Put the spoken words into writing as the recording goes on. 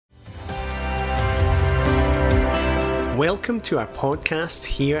Welcome to our podcast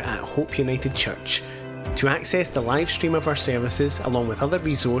here at Hope United Church. To access the live stream of our services along with other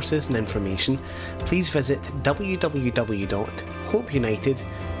resources and information, please visit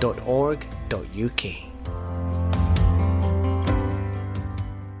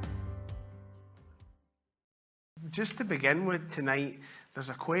Just to begin with tonight, there's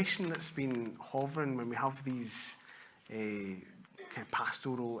a question that's been hovering when we have these kind of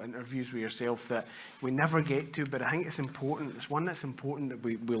pastoral interviews with yourself that we never get to, but I think it's important. It's one that's important that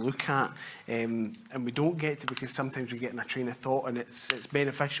we look at, and we don't get to because sometimes we get in a train of thought, and it's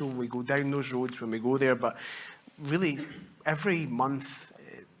beneficial. We go down those roads when we go there, but really every month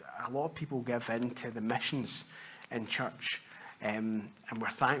a lot of people give in to the missions in church. And we're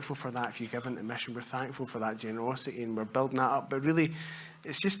thankful for that. If you give into mission, we're thankful for that generosity, and we're building that up. But really,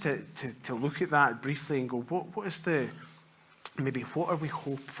 it's just to look at that briefly and go, what is what are we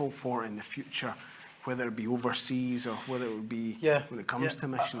hopeful for in the future, whether it be overseas or whether it would be when it comes to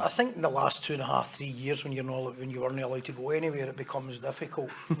missions? I think in the last 2.5, 3 years, when you weren't allowed to go anywhere, it becomes difficult.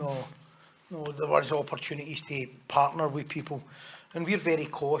 No, there was opportunities to partner with people, and we're very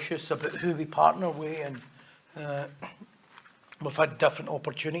cautious about who we partner with, and we've had different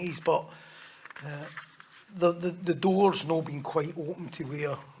opportunities, but the door's not been quite open to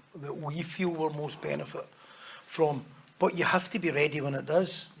where that we feel we're most benefit from. But you have to be ready when it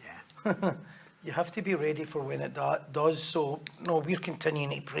does. Yeah. You have to be ready for when it does. So, no, we're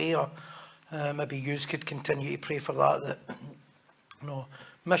continuing to pray. Maybe you could continue to pray for that.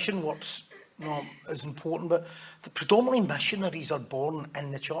 Mission works is important, but predominantly missionaries are born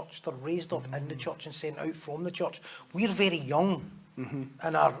in the church. They're raised up in the church and sent out from the church. We're very young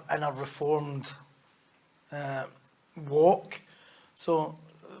in our reformed walk. So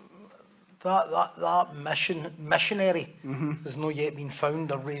that missionary has not yet been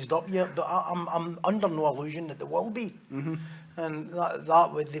found or raised up yet, but I'm under no illusion that there will be. And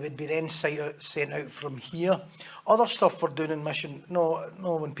they would be then sent out from here. Other stuff we're doing in mission,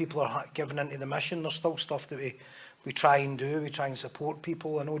 when people are giving into the mission, there's still stuff that we try and do. We try and support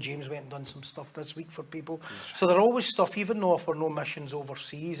people. I know James went and done some stuff this week for people. Right. So there are always stuff, even though if we're no missions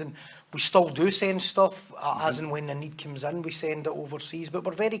overseas, and we still do send stuff, as and when the need comes in, we send it overseas, but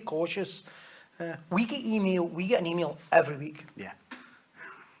we're very cautious. We get an email every week. Yeah.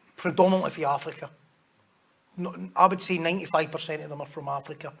 Predominantly from Africa. I would say 95% of them are from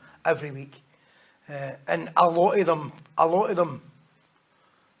Africa every week. And a lot of them,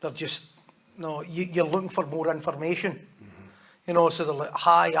 they're just, you're looking for more information. So they're like,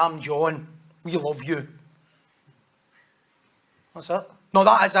 "Hi, I'm John. We love you." That's it. No,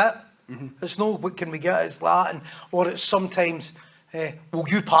 that is it. It's no, what can we get? It's that. Or it's sometimes, will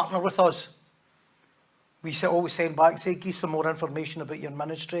you partner with us? We always send back, say, give some more information about your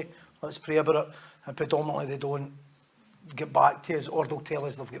ministry. Let's pray about it. And predominantly they don't get back to us, or they'll tell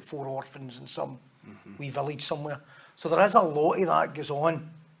us they've got 4 orphans in some wee village somewhere. So there is a lot of that goes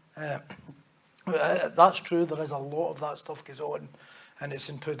on. That's true. There is a lot of that stuff goes on, and it's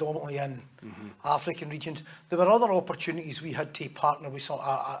predominantly in African regions. There were other opportunities we had to partner with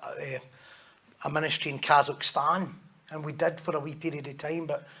a ministry in Kazakhstan, and we did for a wee period of time,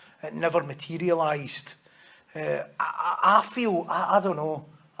 but it never materialised. I feel, I don't know,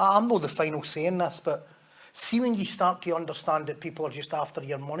 I'm not the final say in this, but see when you start to understand that people are just after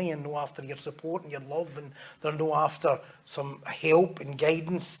your money and no after your support and your love, and they're no after some help and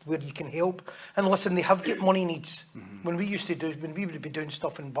guidance where you can help. And listen, they have got money needs. When we would be doing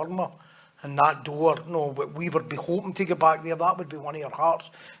stuff in Burma, and that door, we would be hoping to get back there. That would be one of your hearts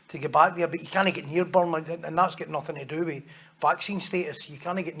to get back there, but you can't get near Burma, and that's got nothing to do with vaccine status. You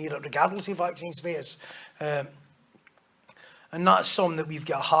can't get near it regardless of vaccine status. And that's something that we've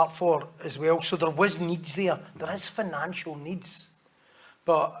got a heart for as well. So there was needs there. There is financial needs.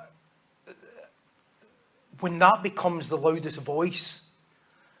 But when that becomes the loudest voice,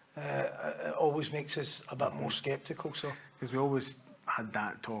 it always makes us a bit more sceptical. Because we always had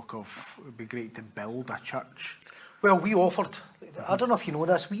that talk of it would be great to build a church. Well, we offered, I don't know if you know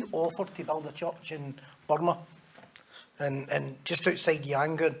this, we offered to build a church in Burma and just outside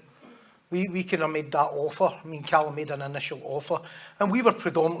Yangon. We kind of made that offer. Callum made an initial offer, and we were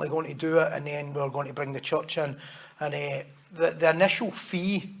predominantly going to do it, and then we were going to bring the church in. And the initial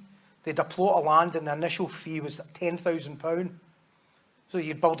fee, they had a plot of land, and the initial fee was £10,000. So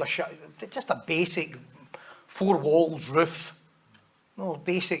you'd build just a basic 4 walls roof,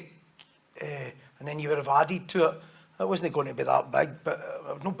 basic, and then you would have added to it. It wasn't going to be that big, but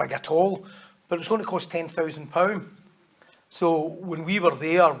not big at all. But it was going to cost £10,000. So when we were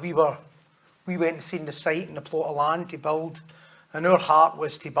there, we went and seen the site and the plot of land to build And our heart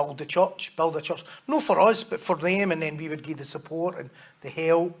was to build a church. No for us, but for them, and then we would give the support and the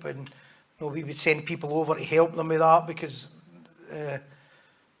help, and we would send people over to help them with that, because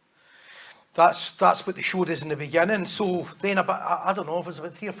that's what they showed us in the beginning. So then about, I don't know, if it was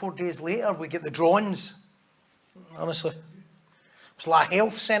about 3 or 4 days later, we get the drawings. Honestly, it was like a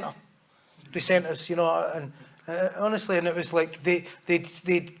health centre. They sent us, and honestly, and it was like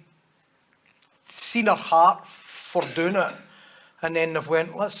they'd seen our heart for doing it, and then they've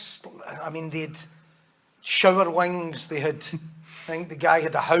went, they'd shower wings, they had, I think the guy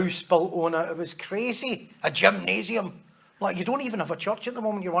had a house built on it. It was crazy. A gymnasium. Like, you don't even have a church at the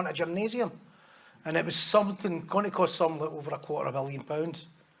moment, you want a gymnasium. And it was something, going to cost something like over £250 million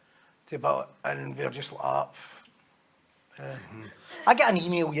to build, and we were just like, I get an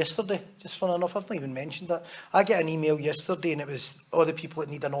email yesterday, just fun enough, I've not even mentioned that. I get an email yesterday, and it was all the people that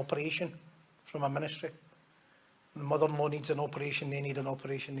need an operation from a ministry. The mother-in-law needs an operation, they need an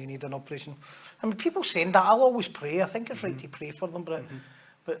operation, they need an operation. I mean, people send that. I'll always pray. I think it's right to pray for them,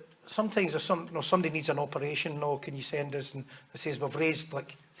 but sometimes if somebody needs an operation, can you send us? And it says, we've raised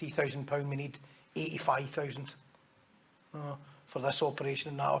like £3,000, we need 85,000 for this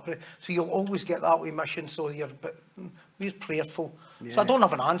operation and that operation. So you'll always get that way mission, so we're prayerful. Yeah. So I don't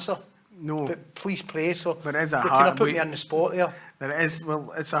have an answer. No. But please pray. So but it is a kind heart, of put me on the spot there. There is,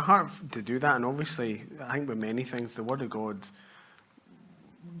 well, it's a heart to do that, and obviously, I think with many things, the Word of God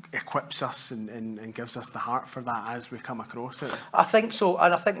equips us and gives us the heart for that as we come across it. I think so,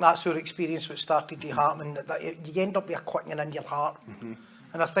 and I think that's our experience, what started to happen, that you end up with a quickening in your heart.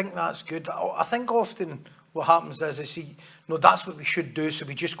 And I think that's good. I think often what happens is that's what we should do, so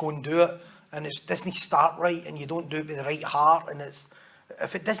we just go and do it, and it doesn't start right, and you don't do it with the right heart, and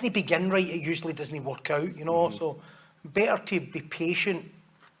if it doesn't begin right, it usually doesn't work out, so better to be patient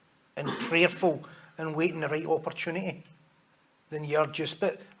and prayerful and waiting the right opportunity than you're just,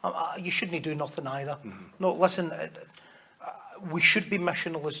 but you shouldn't do nothing either. No, listen, we should be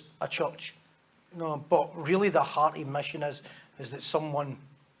missional as a church, but really the heart of mission is that someone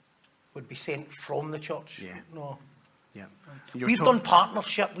would be sent from the church. Yeah. We've done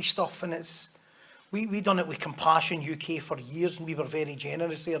partnership with stuff, and we done it with Compassion UK for years, and we were very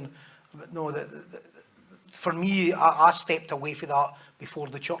generous there. For me, I stepped away from that before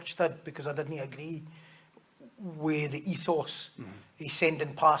the church did, because I didn't agree with the ethos of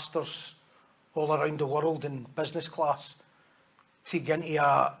sending pastors all around the world in business class to get into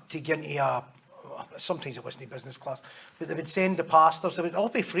a sometimes it wasn't business class, but they would send the pastors, they would all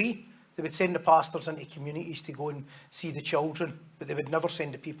be free, they would send the pastors into communities to go and see the children, but they would never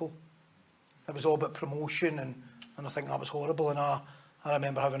send the people. It was all about promotion, and I think that was horrible. And I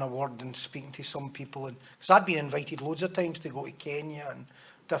remember having a word and speaking to some people, and because I'd been invited loads of times to go to Kenya and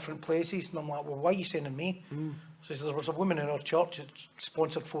different places, and I'm like, well, why are you sending me? So there was a woman in our church that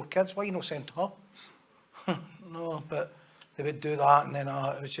sponsored 4 kids, why are you not sending her? No, but they would do that, and then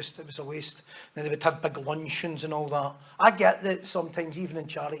it was a waste. Then they would have big luncheons and all that. I get that sometimes, even in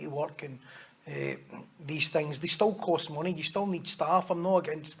charity work and these things, they still cost money. You still need staff. I'm not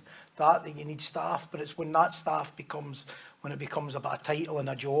against that you need staff, but it's when that staff becomes about a title and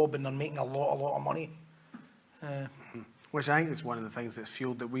a job, and they're making a lot of money. Which I think is one of the things that's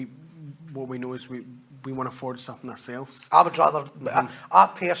fueled that what we know is we want to afford something ourselves. I would rather, I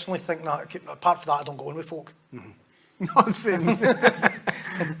personally think that, apart from that, I don't go in with folk. Nonsense.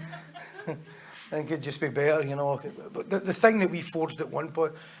 I think it'd just be better, But the thing that we forged at one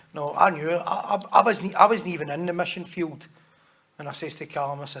point, I knew it. I wasn't even in the mission field. And I says to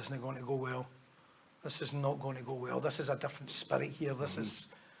Callum, this isn't going to go well. This is not going to go well. This is a different spirit here. This is,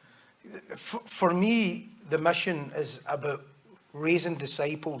 for me, the mission is about raising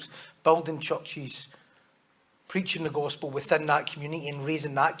disciples, building churches, preaching the gospel within that community and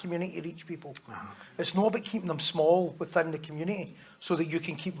raising that community to reach people. It's not about keeping them small within the community so that you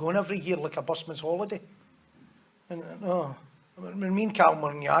can keep going every year like a busman's holiday. And when me and Callum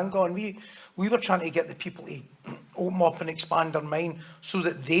were in Yangon, we were trying to get the people to open up and expand their mind so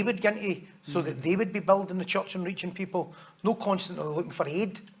that they would get into, so that they would be building the church and reaching people, no constantly looking for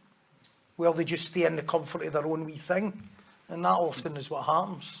aid. Well, they just stay in the comfort of their own wee thing. And that often is what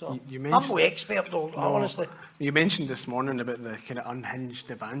happens. So I'm no expert, though, honestly. You mentioned this morning about the kind of unhinged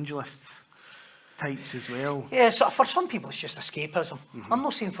evangelist types as well. Yeah, so for some people it's just escapism. I'm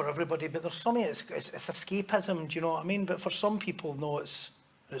not saying for everybody, but there's some it's escapism, do you know what I mean? But for some people, no, it's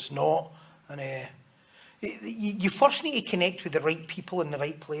not. And you first need to connect with the right people in the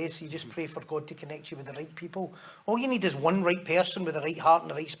right place. You just pray for God to connect you with the right people. All you need is one right person with the right heart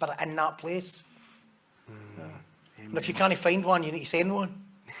and the right spirit in that place. And if you can't find one, you need to send one.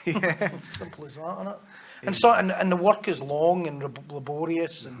 Simple as that, isn't it? And the work is long and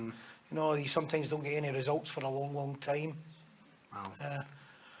laborious, and you know, you sometimes don't get any results for a long time. Wow.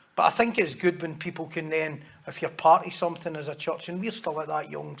 But I think it's good when people can then, if you're part of something as a church, and we're still at that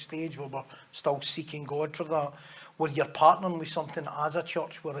young stage where we're still seeking God for that, where you're partnering with something as a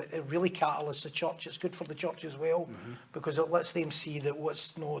church, where it really catalysts the church. It's good for the church as well, because it lets them see that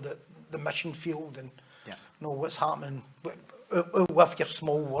that the mission field and know what's happening with your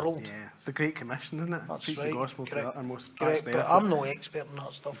small world. Yeah, it's the Great Commission, isn't it? That's Preach right. the gospel to the Correct. uttermost Correct, parts of the but earth. I'm no expert in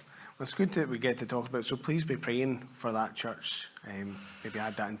that stuff. Well, it's good that we get to talk about it, so please be praying for that church. Maybe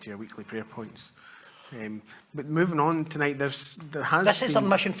add that into your weekly prayer points. But moving on tonight, this is our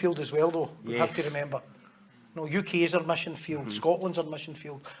mission field as well, though. We have to Yes. remember. No, UK is our mission field. Scotland's our mission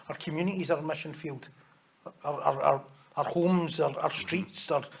field. Our communities are our mission field. Our homes, our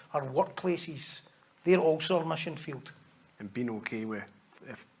streets, our workplaces, they're also our mission field. And being okay with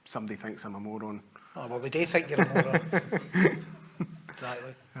if somebody thinks I'm a moron. Oh, well, they do think you're a moron.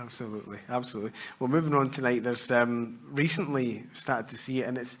 Exactly. Absolutely. Well, moving on tonight, there's recently started to see it,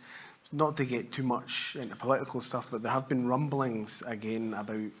 and it's not to get too much into political stuff, but there have been rumblings again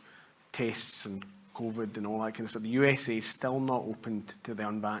about tests and COVID and all that kind of stuff. The USA is still not opened to the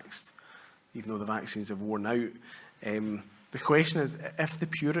unvaxxed, even though the vaccines have worn out. The question is, if the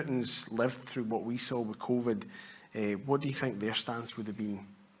Puritans lived through what we saw with COVID, what do you think their stance would have been?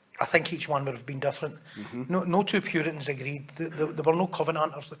 I think each one would have been different. No two Puritans agreed. There were no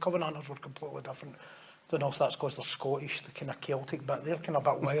Covenanters. The Covenanters were completely different. I don't know if that's because they're Scottish, the kind of Celtic, but they're kind of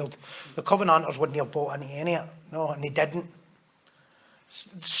a bit wild. The Covenanters wouldn't have bought into any of it, no, and they didn't.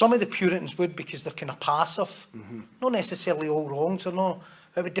 Some of the Puritans would, because they're kind of passive. Not necessarily all wrong, so no.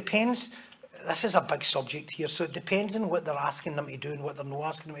 It depends. This is a big subject here, so it depends on what they're asking them to do and what they're not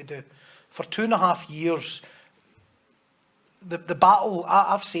asking them to do. For 2.5 years, the battle,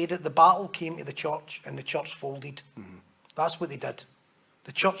 I've said it, the battle came to the church and the church folded. That's what they did.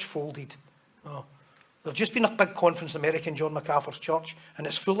 The church folded. Oh. There's just been a big conference in America in John MacArthur's church, and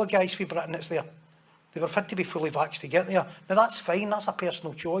it's full of guys from Britain that's there. They were fit to be fully vaxxed to get there. Now that's fine, that's a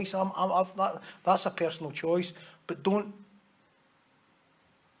personal choice. That's a personal choice. But don't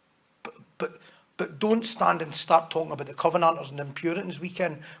don't stand and start talking about the Covenanters and the Puritans week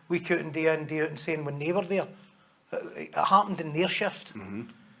in, week out and day out and saying when they were there. It happened in their shift.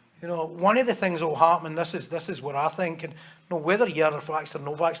 You know, one of the things that will happen, and this is what I think, and you know, whether you're vaxxed or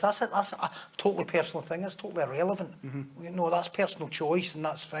no vaxxed, that's a totally personal thing. It's totally irrelevant. You know, that's personal choice, and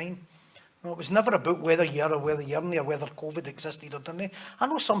that's fine. You know, it was never about whether you're or whether you're in there, whether COVID existed or didn't. I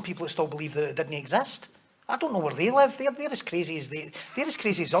know some people that still believe that it didn't exist. I don't know where they live. They're as crazy as they're as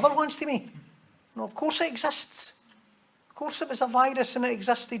crazy as other ones to me. You know, of course it exists. Of course it was a virus and it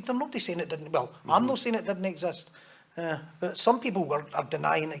existed. I'm not saying it didn't. Well, I'm not saying it didn't exist. But some people are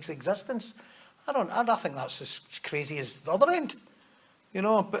denying its existence. I think that's as crazy as the other end. You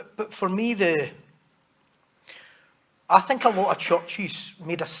know, but for me, I think a lot of churches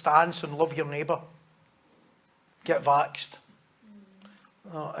made a stance on love your neighbour, get vaxxed.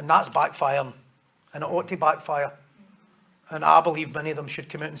 And that's backfiring. And it ought to backfire. And I believe many of them should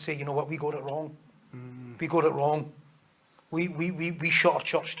come out and say, you know what, we got it wrong. We got it wrong. We shut our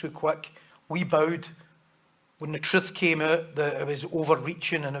church too quick. We bowed. When the truth came out that it was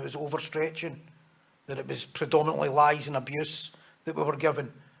overreaching and it was overstretching, that it was predominantly lies and abuse that we were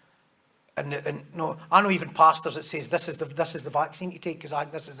given. And no, I know even pastors that says this is the vaccine to take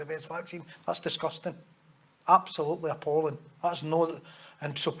because this is the best vaccine. That's disgusting. Absolutely appalling. That's no,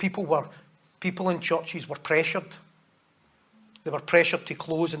 and so people in churches were pressured. They were pressured to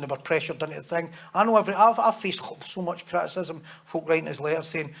close and they were pressured into the thing. I know I've faced so much criticism, folk writing us letters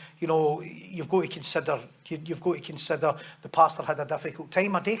saying, you know, you've got to consider the pastor had a difficult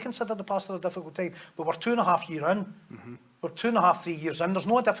time. I do consider the pastor a difficult time, but we're 2.5 years in. We're 2.5, 3 years in. There's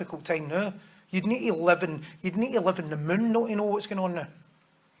no difficult time now. You'd need to live in the moon not to know what's going on now.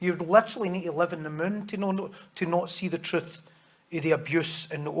 You'd literally need to live in the moon to not see the truth of the abuse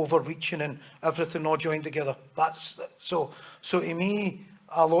and the overreaching and everything all joined together. That's so to me,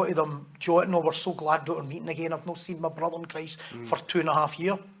 a lot of them, Joe, no, we're so glad that we're meeting again. I've not seen my brother in Christ for 2.5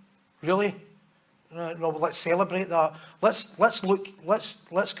 years. Really? No, let's celebrate that. Let's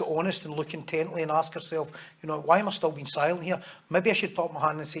get honest and look intently and ask ourselves, you know, why am I still being silent here? Maybe I should put up my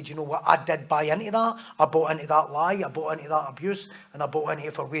hand and say, you know what, I did buy into that. I bought into that lie. I bought into that abuse, and I bought into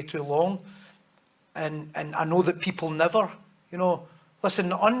it for way too long. And I know that people never. You know, listen,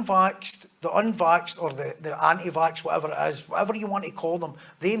 the unvaxxed or the anti-vax, whatever it is, whatever you want to call them,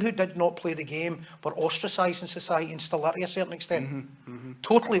 them who did not play the game were ostracised in society and still are to a certain extent.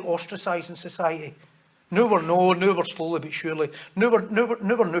 Totally ostracised in society. Now we're slowly but surely. Now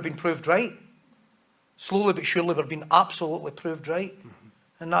we're been proved right. slowly but surely we're being absolutely proved right.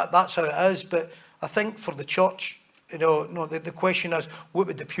 And that's how it is. But I think for the church, the question is, what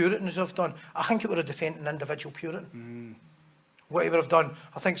would the Puritans have done? I think it would have defended an individual Puritan. What he would have done,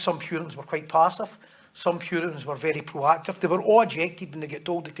 I think some Puritans were quite passive. Some Puritans were very proactive. They were all ejected when they get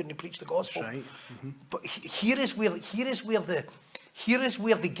told they couldn't preach the gospel. That's right. But here is where the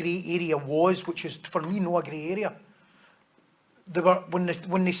grey area was, which is for me not a grey area. They were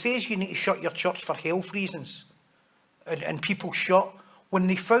when they says you need to shut your church for health reasons, and people shut. When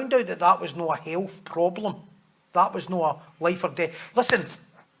they found out that was not a health problem, that was not a life or death. Listen,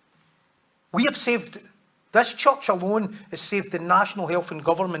 we have saved. This church alone has saved the national health and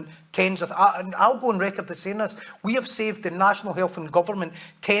government and I'll go on record as saying this, we have saved the national health and government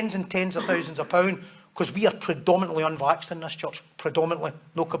tens and tens of thousands of pounds because we are predominantly unvaxxed in this church. Predominantly,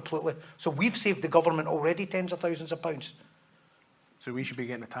 not completely. So we've saved the government already tens of thousands of pounds. So we should be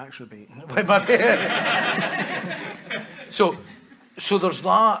getting a tax rebate. So there's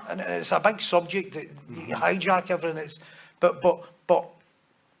that, and it's a big subject that you hijack everything.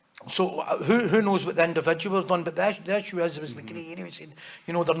 So who knows what the individual have done? But the issue is the grey area. Saying,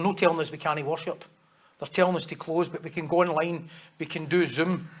 they're not telling us we can't worship. They're telling us to close, but we can go online, we can do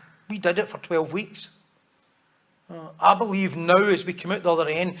Zoom. We did it for 12 weeks. I believe now, as we come out the other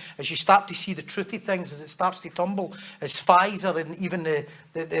end, as you start to see the truthy things, as it starts to tumble, as Pfizer and even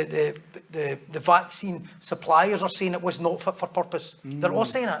the vaccine suppliers are saying it was not fit for purpose. They're all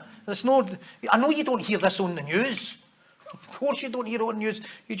saying it. I know you don't hear this on the news. Of course you don't hear it on the news.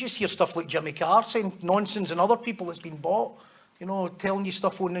 You just hear stuff like Jimmy Carr saying nonsense and other people that's been bought, telling you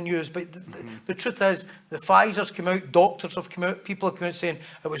stuff on the news. But the truth is, the Pfizer's come out, doctors have come out, people have come out saying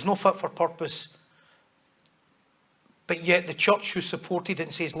it was not fit for purpose. But yet the church who supported it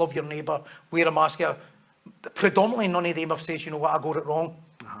and says, love your neighbour, wear a mask, predominantly none of them have said, you know what, I got it wrong.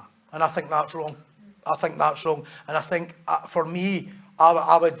 And I think that's wrong. And I think, for me,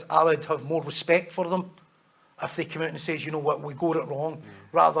 I would have more respect for them if they come out and says, you know what, we got it wrong,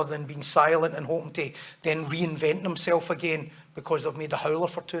 rather than being silent and hoping to then reinvent themselves again because they've made a howler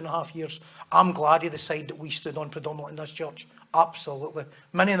for 2.5 years. I'm glad of the side that we stood on predominantly in this church. Absolutely.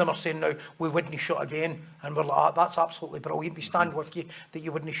 Many of them are saying now, we wouldn't shut again. And we're like, that's absolutely brilliant. We stand with you that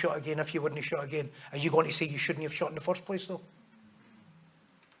you wouldn't shut again if you wouldn't shut again. Are you going to say you shouldn't have shut in the first place, though?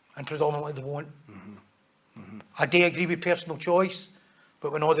 And predominantly they won't. I do agree with personal choice,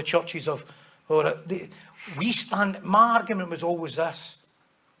 but when all the churches we stand, my argument was always this.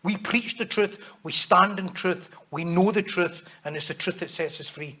 We preach the truth, we stand in truth, we know the truth, and it's the truth that sets us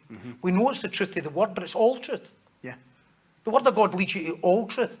free. We know it's the truth of the word, but it's all truth. Yeah. The word of God leads you to all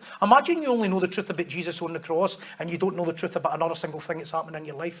truth. Imagine you only know the truth about Jesus on the cross and you don't know the truth about another single thing that's happening in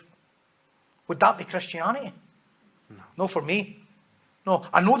your life. Would that be Christianity? No. No, for me. No,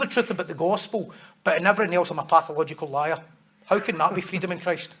 I know the truth about the gospel, but in everything else I'm a pathological liar. How can that be freedom in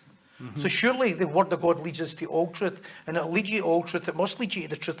Christ? So surely the word of God leads us to all truth, and it'll lead you to all truth. It must lead you to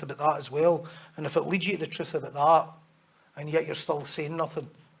the truth about that as well. And if it leads you to the truth about that, and yet you're still saying nothing,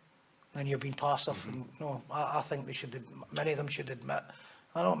 then you're being passive. And, I think many of them should admit.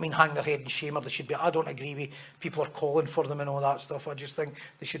 I don't mean hang their head in shame, or they should be. I don't agree with people are calling for them and all that stuff. I just think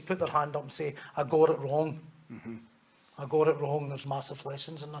they should put their hand up and say, I got it wrong. I got it wrong. There's massive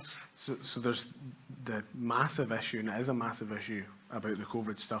lessons in this. So there's the massive issue, and it is a massive issue about the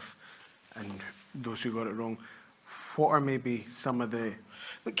COVID stuff and those who got it wrong. What are maybe some of the...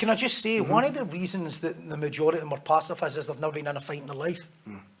 But can I just say, one of the reasons that the majority of them are pacifist is they've never been in a fight in their life.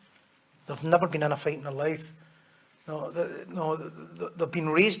 They've never been in a fight in their life. They've been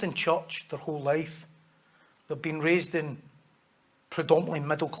raised in church their whole life. They've been raised in predominantly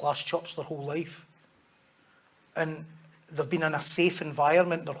middle-class church their whole life. And they've been in a safe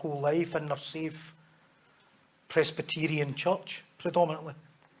environment their whole life, in their safe Presbyterian church, predominantly.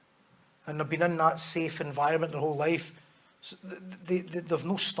 And they've been in that safe environment their whole life. So they've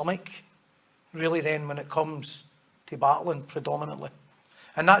no stomach, really, then, when it comes to battling, predominantly.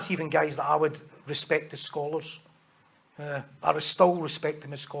 And that's even guys that I would respect as scholars. I still respect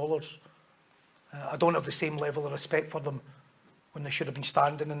them as scholars. I don't have the same level of respect for them when they should have been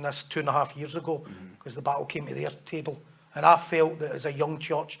standing in this 2.5 years ago, because the battle came to their table. And I felt that as a young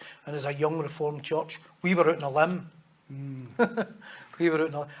church and as a young Reformed church, we were out on a limb.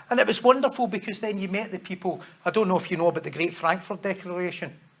 And it was wonderful, because then you met the people. I don't know if you know about the Great Frankfurt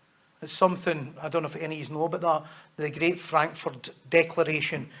Declaration. It's something, I don't know if any of you know about that, the Great Frankfurt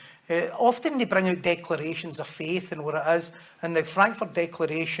Declaration. Often they bring out declarations of faith and what it is. And the Frankfurt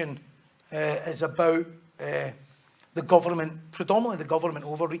Declaration is about the government, predominantly the government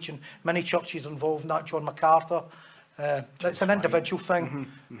overreaching. Many churches involved in that. John MacArthur. It's an individual thing.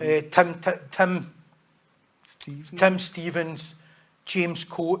 Tim Tim Stevens, James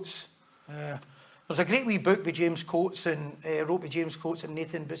Coates. There's a great wee book by James Coates and wrote by James Coates and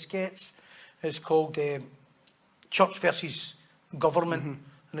Nathan Busquets. It's called Church versus Government,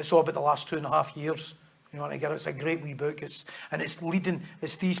 and it's all about the last 2.5 years. You want to get it? It's a great wee book. It's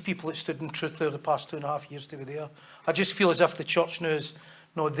these people that stood in truth over the past 2.5 years to be there. I just feel as if the church now is,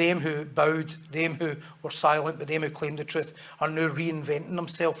 them who bowed, them who were silent, but them who claimed the truth are now reinventing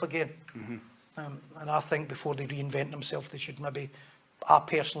themselves again. And I think before they reinvent themselves, they should I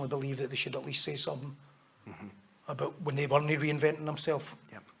personally believe that they should at least say something about when they weren't reinventing themselves.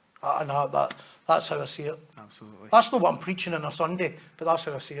 Yep. And that's how I see it. Absolutely. That's not what I'm preaching on a Sunday, but that's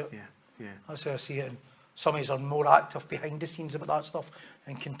how I see it. Yeah. That's how I see it. And some of us are more active behind the scenes about that stuff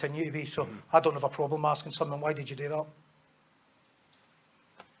and continue to be. So I don't have a problem asking someone, why did you do that?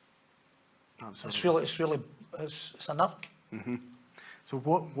 Absolutely. It's a narc. So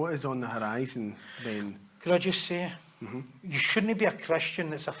what is on the horizon then? Can I just say, you shouldn't be a Christian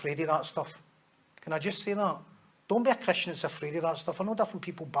that's afraid of that stuff. Can I just say that? Don't be a Christian that's afraid of that stuff. I know different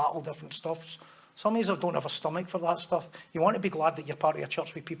people battle different stuffs. Some of us don't have a stomach for that stuff. You want to be glad that you're part of a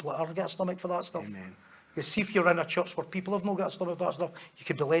church with people that are get a stomach for that stuff. Amen. You see, if you're in a church where people have not got a stomach for that stuff, you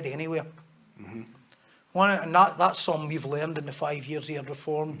could be led anywhere. And that's something we've learned in the 5 years of our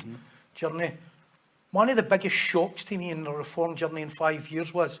Reformed journey. One of the biggest shocks to me in the Reformed journey in 5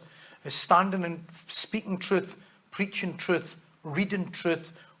 years is standing and speaking truth, preaching truth, reading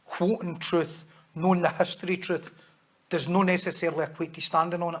truth, quoting truth, knowing the history truth, does not necessarily equate to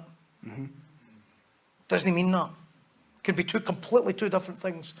standing on it. Doesn't mean that. It can be completely two different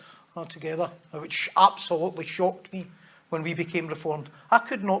things altogether, which absolutely shocked me when we became Reformed. I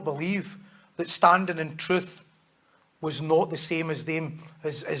could not believe that standing in truth was not the same as them,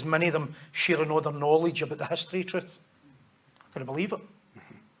 as many of them sharing all their knowledge about the history of truth. I couldn't believe it.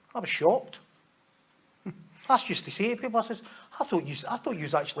 I was shocked. That's just to say to people, I says, I thought you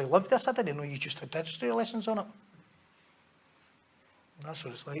actually lived this. I didn't know you just had history lessons on it. That's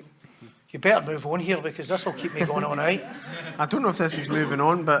what it's like. You better move on here because this will keep me going all night. I don't know if this is moving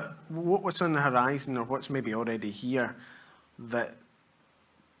on, but what's on the horizon or what's maybe already here that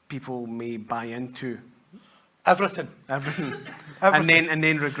people may buy into? Everything. And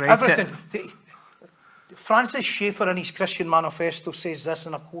then regret it. Francis Schaeffer in his Christian Manifesto says this,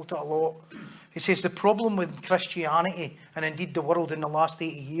 and I quote it a lot. He says, the problem with Christianity, and indeed the world in the last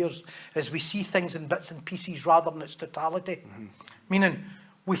 80 years, is we see things in bits and pieces rather than its totality. Meaning,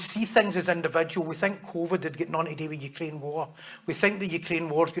 we see things as individual. We think COVID had got nothing to do with Ukraine war. We think the Ukraine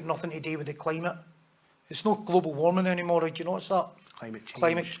war's got nothing to do with the climate. It's not global warming anymore. Do you notice that? Climate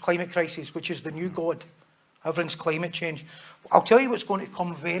change. Climate crisis, which is the new God. Everything's climate change. I'll tell you what's going to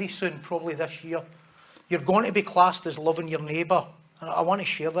come very soon, probably this year. You're going to be classed as loving your neighbour. And I want to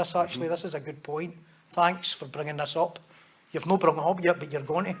share this, actually. This is a good point. Thanks for bringing this up. You've not brought it up yet, but you're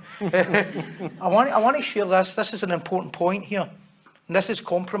going to. I want to share this. This is an important point here. And this is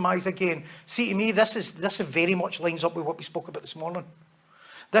compromise again. See, to me, this very much lines up with what we spoke about this morning.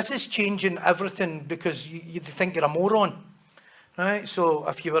 This is changing everything because you think you're a moron. Right? So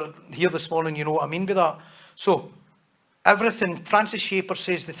if you were here this morning, you know what I mean by that. So everything, Francis Schaeffer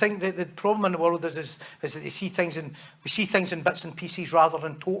says, the problem in the world is that we see things in bits and pieces rather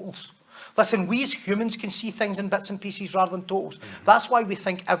than totals. Listen, we as humans can see things in bits and pieces rather than totals. That's why we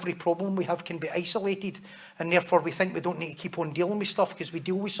think every problem we have can be isolated, and therefore we think we don't need to keep on dealing with stuff because we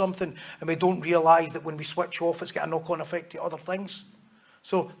deal with something and we don't realise that when we switch off, it's got a knock-on effect to other things.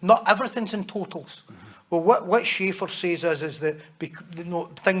 So not everything's in totals. Well, what Schaeffer says is that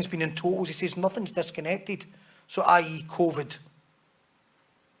things being in totals, he says nothing's disconnected. So i.e. COVID,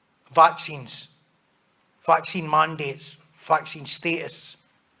 vaccines, vaccine mandates, vaccine status,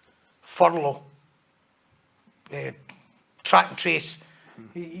 furlough, track and trace,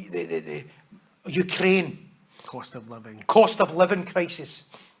 Ukraine. Cost of living crisis,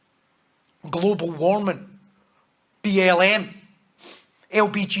 global warming, BLM,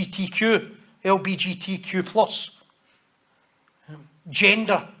 LGBTQ+,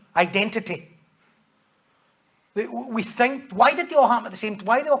 gender, identity. We think, why did they all happen at the same time?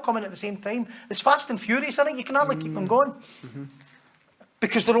 Why are they all coming at the same time? It's fast and furious, isn't it? You can hardly keep them going.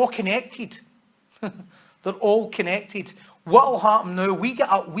 Because they're all connected. They're all connected. What will happen now? We get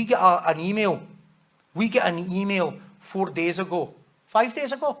an email. We get an email 4 days ago, 5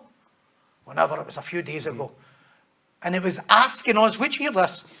 days ago, whenever it was, a few days ago. And it was asking us, which hear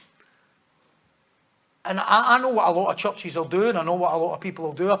this? And I know what a lot of churches will do, and I know what a lot of people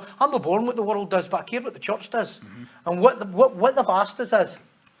will do. I'm not born what the world does, but I care what the church does. And what they've asked us is,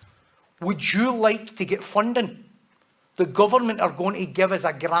 would you like to get funding? The government are going to give us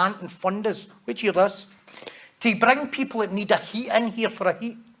a grant and fund us, which hear this, to bring people that need a heat in here for a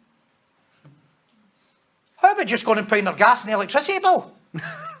heat. How about just going and paying their gas and electricity bill?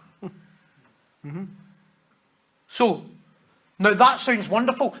 So, now that sounds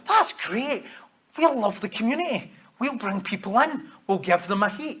wonderful. That's great. We'll love the community. We'll bring people in. We'll give them a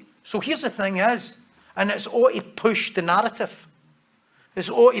heat. So here's the thing is, and it's all to push the narrative. It's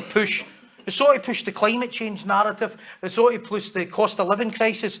all to push the climate change narrative. It's all to push the cost of living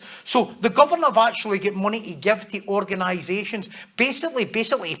crisis. So the government have actually got money to give to organisations, basically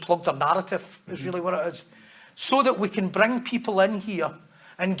to plug their narrative, is really what it is. So that we can bring people in here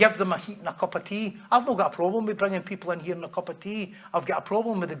and give them a heat and a cup of tea. I've not got a problem with bringing people in here and a cup of tea. I've got a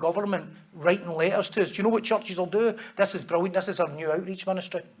problem with the government writing letters to us. Do you know what churches will do? This is brilliant. This is our new outreach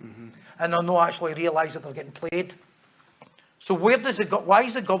ministry. And they'll not actually realise that they're getting played. So why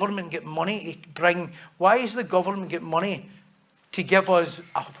is the government get money to bring, why is the government get money to give us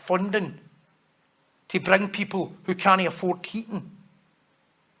a funding to bring people who can't afford heating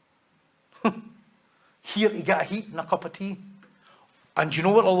here to get a heat and a cup of tea? And do you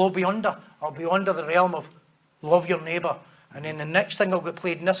know what it'll all be under? I'll be under the realm of love your neighbour. And then the next thing will get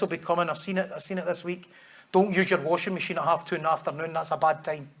played, and this will be coming, I've seen it this week. Don't use your washing machine at 2:30 in the afternoon, that's a bad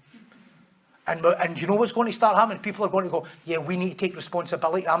time. And you know what's going to start happening? People are going to go, yeah, we need to take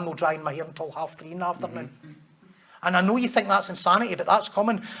responsibility. I'm not drying my hair until 3:30 in the afternoon. And I know you think that's insanity, but that's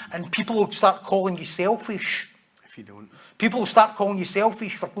coming. And people will start calling you selfish. If you don't. People will start calling you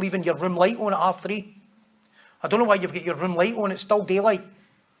selfish for leaving your room light on at 3:30. I don't know why you've got your room light on. It's still daylight.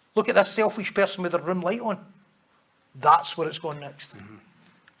 Look at this selfish person with their room light on. That's where it's going next.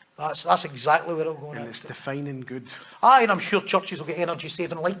 That's exactly where it'll go next. And it's defining good. Aye, and I'm sure churches will get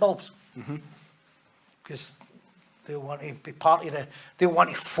energy-saving light bulbs. Because they'll want to be part of they'll want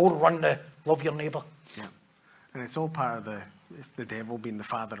to forerun the love your neighbour. Yeah. And it's all part of it's the devil being the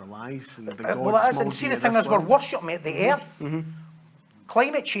father of lies. And the God well, it is. And see, the thing is, we're worshipping the earth.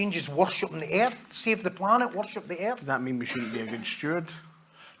 Climate change is worshipping the earth. Save the planet, worship the earth. Does that mean we shouldn't be a good steward?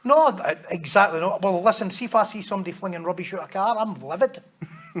 No, exactly not. Well, listen, see if I see somebody flinging rubbish out a car, I'm livid.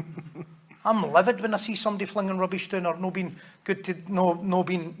 I'm livid when I see somebody flinging rubbish down or no being good to no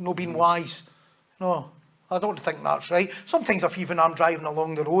being wise. No, I don't think that's right. Sometimes if even I'm driving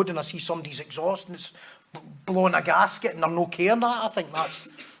along the road and I see somebody's exhaust and it's blowing a gasket and they're no caring that,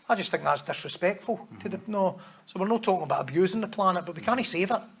 I just think that's disrespectful to the no. So we're not talking about abusing the planet, but we can't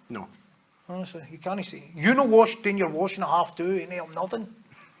save it. No. Honestly, you can't save it. You know, doing your washing at 2:30 ain't help nothing.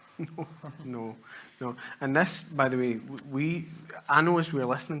 No. And this, by the way, I know as we're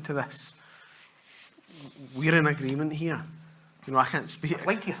listening to this, we're in agreement here. You know, I can't speak. I'd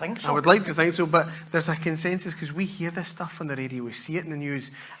like to think so. I would like to think so, but there's a consensus because we hear this stuff on the radio, we see it in the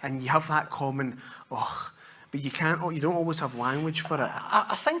news, and you have that common, but you don't always have language for it.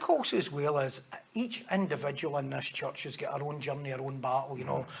 I think also as well as each individual in this church has got their own journey, their own battle, you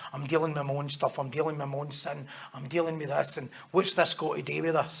know. I'm dealing with my own stuff, I'm dealing with my own sin, I'm dealing with this, and what's this got to do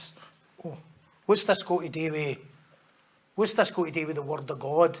with this? What's this got to do with the Word of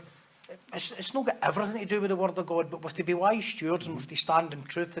God? It's not got everything to do with the Word of God, but we have to be wise stewards and we have to stand in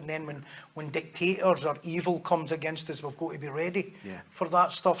truth, and then when dictators or evil comes against us, we've got to be ready for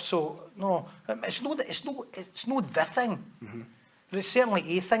that stuff. So no, it's not the thing, but it's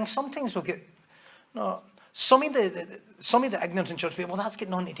certainly a thing. Sometimes we'll get some of the ignorance in church people. Well, that's got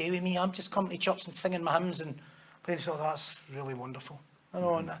nothing to do with me. I'm just coming to church and singing my hymns and playing. So that's really wonderful.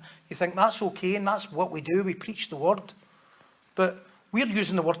 And you think that's okay, and that's what we do. We preach the Word, but we're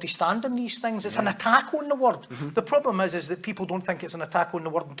using the Word to stand in these things. It's an attack on the Word. The problem is that people don't think it's an attack on the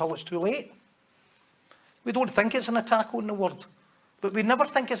Word until it's too late. We don't think it's an attack on the Word. But we never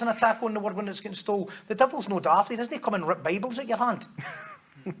think it's an attack on the Word when it's getting stolen. The devil's no daft. He doesn't come and rip Bibles at your hand.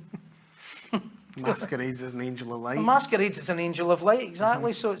 Masquerades as an angel of light. Masquerades as an angel of light,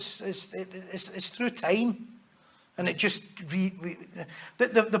 exactly. So it's through time. And it just...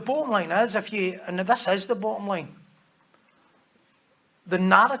 The bottom line is, and this is the bottom line, the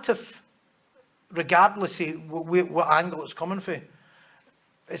narrative, regardless of what angle it's coming from,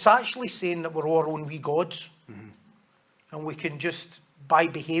 it's actually saying that we're all our own wee gods. And we can just, by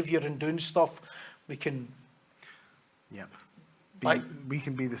behaviour and doing stuff, we can... We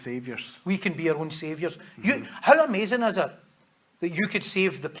can be the saviours. We can be our own saviours. How amazing is it that you could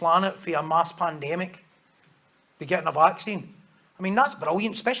save the planet from a mass pandemic by getting a vaccine? I mean, that's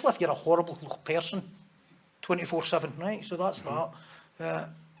brilliant, especially if you're a horrible person, 24/7, right? So that's that.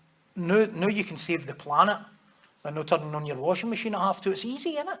 Now you can save the planet by not turning on your washing machine at 2:30. It's easy,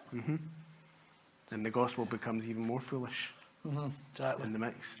 isn't it? And the gospel becomes even more foolish Exactly. in the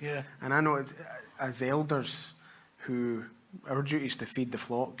mix. Yeah. And I know as elders our duty is to feed the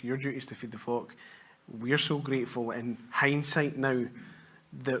flock, your duty is to feed the flock, we're so grateful in hindsight now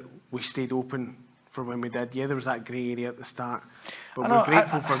that we stayed open for when we did. Yeah, there was that grey area at the start, but we're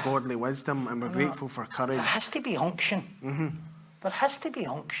grateful for godly wisdom, and we're grateful for courage. There has to be unction. Mm-hmm. There has to be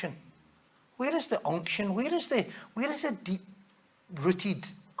unction. Where is the unction? Where is the deep-rooted,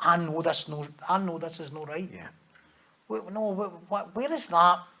 I know this is no right? Yeah. Where is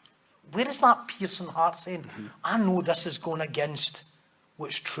that? Where is that piercing heart saying, I know this is going against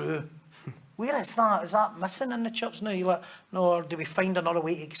what's true? Where is that? Is that missing in the church now? You're like, no, or do we find another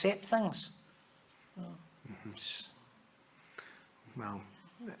way to accept things? Well,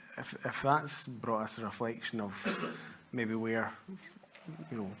 if that's brought us a reflection of maybe where,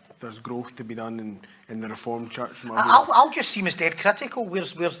 there's growth to be done in the Reformed Church. I'll just seem as dead critical.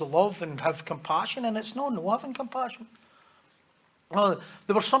 Where's the love and have compassion? And it's no having compassion. Well,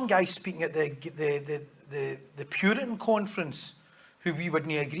 there were some guys speaking at the Puritan conference who we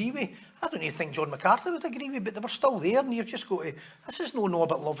wouldn't agree with. I don't even think John MacArthur would agree with, but they were still there, and you've just got to, this is no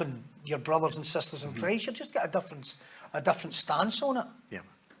about loving your brothers and sisters in Christ. You've just got a different stance on it. Yeah.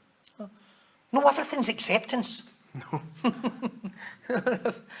 No, everything's acceptance. No.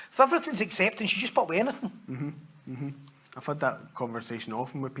 If everything's acceptance, you just put with anything. Mm-hmm. Mm-hmm. I've had that conversation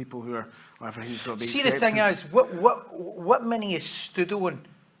often with people who are, everything's got to be See, acceptance. the thing is, what many is stood on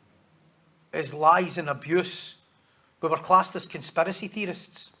is lies and abuse. We were classed as conspiracy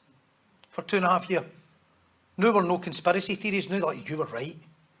theorists for 2.5 years. Now we're no conspiracy theories. Now like, you were right.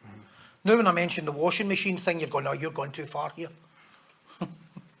 Mm-hmm. Now when I mention the washing machine thing, you're going, no, you're going too far here.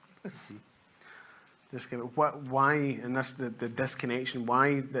 Just why, and that's the disconnection,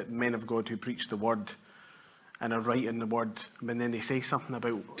 why that men of God who preach the word and are right in the word, and then they say something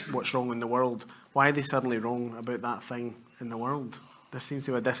about what's wrong in the world, why are they suddenly wrong about that thing in the world? There seems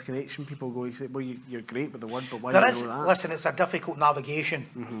to be a disconnection. People go, you say, well, you're great with the word, but why do you know that? Listen, it's a difficult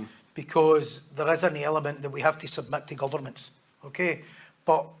navigation because there is an element that we have to submit to governments, okay?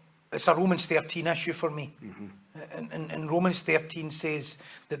 But it's a Romans 13 issue for me. And Romans 13 says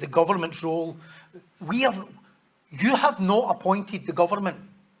that the government's role, you have not appointed the government,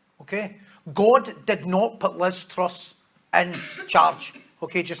 okay? God did not put Liz Truss in charge,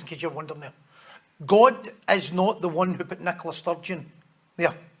 okay, just in case you're wondering there. God is not the one who put Nicola Sturgeon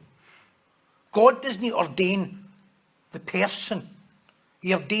there. God doesn't ordain the person.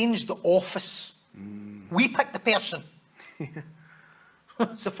 He ordains the office. We pick the person.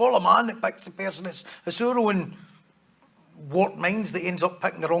 It's the fallen man that picks the person. It's our own warped minds that ends up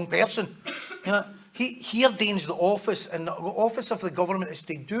picking the wrong person. He ordains the office, and the office of the government is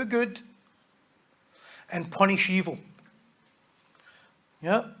to do good and punish evil.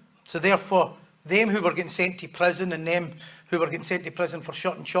 Yeah. So therefore, them who were getting sent to prison and them who were getting sent to prison for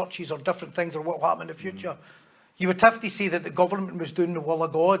shutting churches or different things or what will happen in the future, you would have to say that the government was doing the will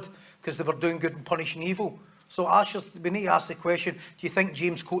of God because they were doing good and punishing evil. So we need to ask the question, do you think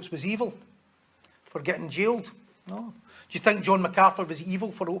James Coates was evil for getting jailed? No. Do you think John MacArthur was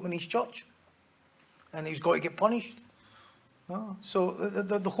evil for opening his church and he's got to get punished? No. So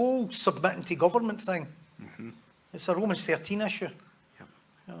the whole submitting to government thing, it's a Romans 13 issue. Yep.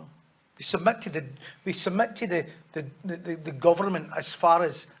 You know, we submit to the government as far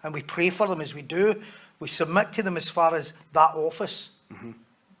as, and we pray for them as we do. We submit to them as far as that office.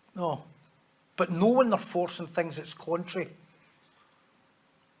 No. But no when they're forcing things that's contrary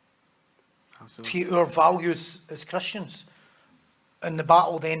to our values as Christians. And the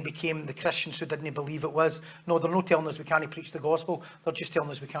battle then became the Christians who didn't believe it was. No, they're not telling us we can't preach the gospel. They're just telling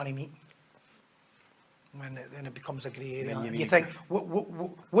us we can't meet. And then it becomes a grey area. And you think,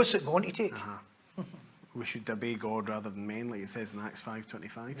 what's it going to take? We should obey God rather than men, like it says in Acts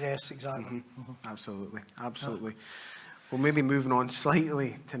 5:25. Yes, exactly. Absolutely, absolutely. Well, maybe moving on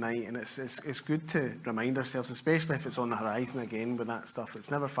slightly tonight, and it's good to remind ourselves, especially if it's on the horizon again with that stuff.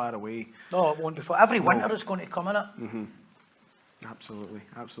 It's never far away. No, it won't be far. Every winter is going to come in it. Absolutely,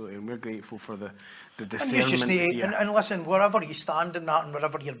 absolutely. And we're grateful for the discernment. And you just need, and listen, wherever you stand in that and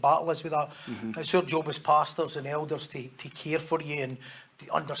wherever your battle is with that, it's our job as pastors and elders to care for you and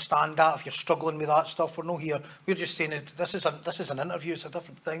to understand that. If you're struggling with that stuff, we're not here. We're just saying that this is an interview, it's a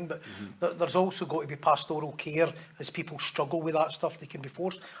different thing, but there's also got to be pastoral care as people struggle with that stuff. They can be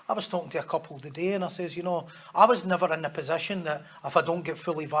forced. I was talking to a couple today and I says, I was never in the position that if I don't get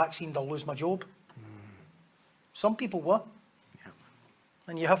fully vaccinated, I'll lose my job. Some people were.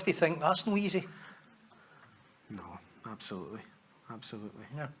 And you have to think that's no easy. No, absolutely. Absolutely.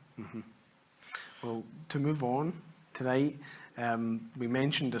 Yeah. Well, to move on tonight, we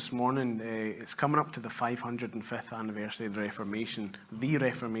mentioned this morning, it's coming up to the 505th anniversary of the Reformation,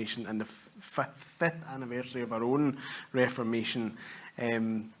 and the fifth anniversary of our own Reformation.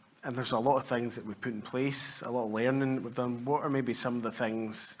 and there's a lot of things that we put in place, a lot of learning that we've done. What are maybe some of the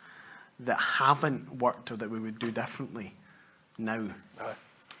things that haven't worked or that we would do differently now?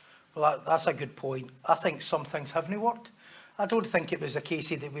 Well, that's a good point. I think some things haven't worked. I don't think it was a case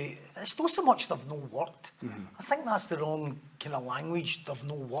that it's not so much they've not worked. I think that's the wrong kind of language, they've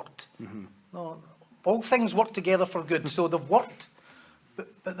not worked. No, all things work together for good, so they've worked, but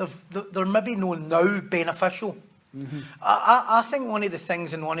they're maybe not now beneficial. I think one of the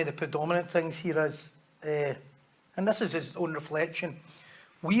things and one of the predominant things here is, and this is his own reflection,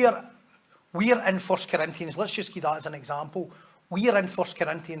 we are in 1 Corinthians, let's just give that as an example. We are in 1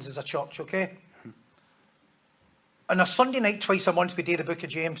 Corinthians as a church, okay? On a Sunday night, twice a month, we do the book of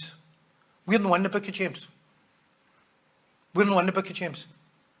James. We're not in the book of James. We're not in the book of James.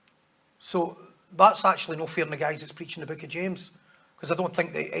 So that's actually no fair in the guys that's preaching the book of James, because I don't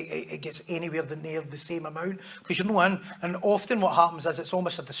think that it gets anywhere near the same amount, because you're not in. And often what happens is it's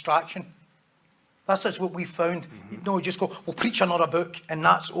almost a distraction. That's what we found. You know, you just go, we'll preach another book, and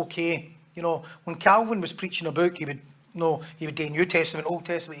that's okay. You know, when Calvin was preaching a book, he would do New Testament, Old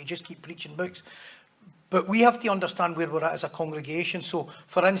Testament, you just keep preaching books. But we have to understand where we're at as a congregation. So,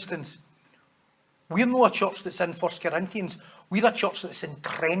 for instance, we're not a church that's in 1 Corinthians. We're a church that's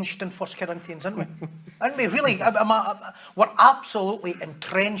entrenched in 1 Corinthians, aren't we? Aren't we? Really? We're absolutely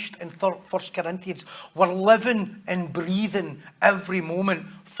entrenched in 1 Corinthians. We're living and breathing every moment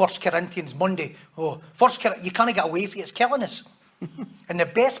 1 Corinthians. Monday, you can't get away from it. It's killing us. In the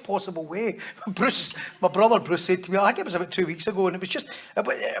best possible way. My brother Bruce said to me, I think it was about 2 weeks ago, and it was just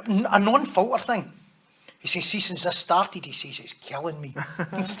a non-filter thing. He says, see, since this started, he says, it's killing me.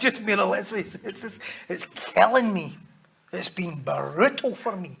 It's just more or less, it's killing me. It's been brutal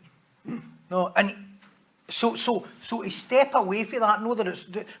for me. No, and so to step away from that, know that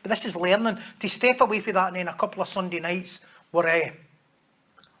but this is learning, to step away from that, and then a couple of Sunday nights, we're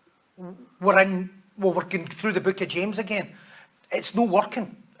going through the book of James again. It's not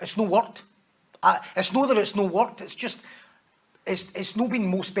working. It's not worked. It's not that it's not worked, it's just, it's not been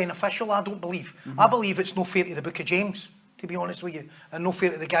most beneficial, I don't believe. I believe it's no fair to the book of James, to be honest with you, and no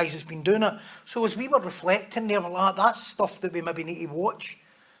fair to the guys that's been doing it. So as we were reflecting there, that's stuff that we maybe need to watch.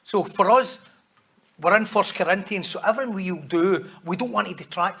 So for us, we're in 1 Corinthians, so everything we'll do, we don't want to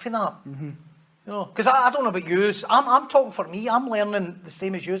detract from that. You know, because I don't know about yous. I'm talking for me. I'm learning the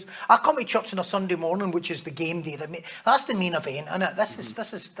same as yous. I come to church on a Sunday morning, which is the game day. That's the main event, isn't it? This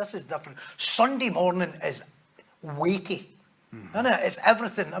is different. Sunday morning is weighty. Isn't it? It's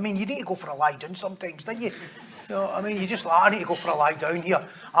everything. I mean, you need to go for a lie down sometimes, don't you? You know, I mean, you just like, I need to go for a lie down here.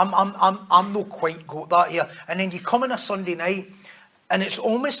 I'm not quite got that here. And then you come on a Sunday night, and it's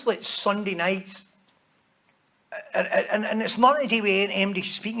almost like Sunday nights, and it's nothing to do with MD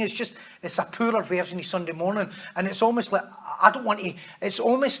speaking. It's a poorer version of Sunday morning, and it's almost like I don't want to. It's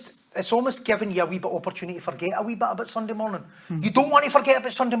almost giving you a wee bit of opportunity to forget a wee bit about Sunday morning. You don't want to forget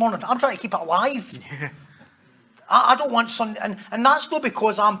about Sunday morning. I'm trying to keep it alive. Yeah. I don't want Sunday, and that's not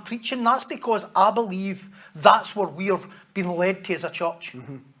because I'm preaching, that's because I believe that's where we've been led to as a church.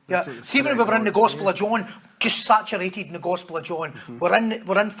 Yeah. See, when we were in the Gospel of John, just saturated in the Gospel of John. We're in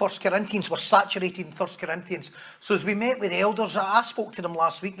 1 Corinthians, we're saturated in 1 Corinthians. So as we met with the elders, I spoke to them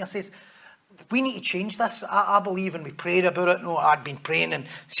last week, and I says, we need to change this. I believe, and we prayed about it. No, I'd been praying and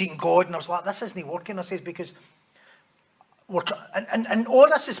seeking God, and I was like, this isn't working. I says, because and all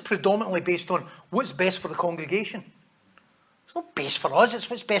this is predominantly based on what's best for the congregation. It's not best for us, it's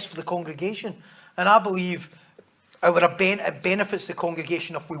what's best for the congregation. And I believe it benefits the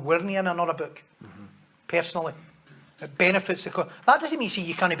congregation if we weren't in another book, personally. It benefits that doesn't mean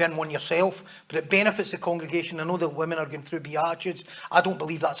you can't be in one yourself, but it benefits the congregation. I know the women are going through Beatitudes. I don't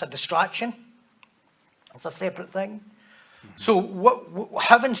believe that's a distraction. It's a separate thing. So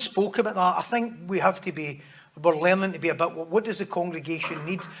having spoke about that, I think we're learning to be about what does the congregation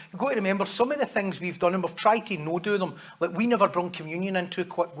need. You've got to remember some of the things we've done, and we've tried to no do them. Like we never brought communion in too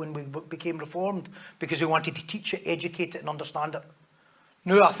quick when we became reformed, because we wanted to teach it, educate it, and understand it.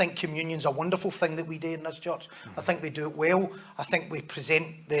 Now I think communion's a wonderful thing that we do in this church. I think we do it well. I think we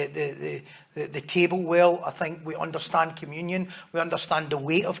present the table well. I think we understand communion. We understand the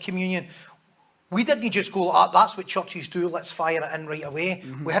weight of communion. We didn't just go, that's what churches do, let's fire it in right away.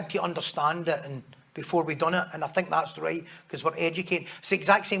 We had to understand it and before we done it, and I think that's right, because we're educating. It's the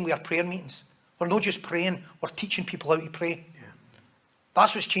exact same with our prayer meetings. We're not just praying, we're teaching people how to pray. Yeah.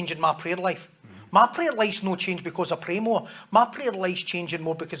 That's what's changing my prayer life. My prayer life's no change because I pray more. My prayer life's changing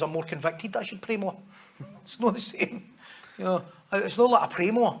more because I'm more convicted that I should pray more. It's not the same. You know, it's not like I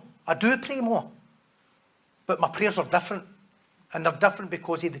pray more. I do pray more. But my prayers are different. And they're different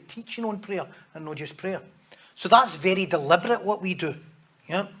because of the teaching on prayer and not just prayer. So that's very deliberate what we do.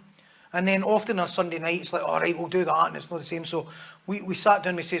 Yeah. And then often on Sunday night, it's like, all right, we'll do that, and it's not the same. So we sat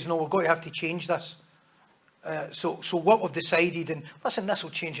down and we says, no, we're going to have to change this. So what we've decided, and listen, this will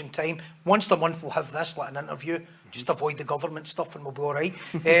change in time. Once a month we'll have this, like an interview. Just avoid the government stuff and we'll be all right.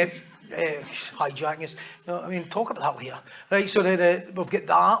 Hijacking us. You know, I mean, talk about that later. Right, so we've got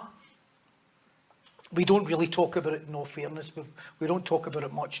that. We don't really talk about it, in all fairness. We don't talk about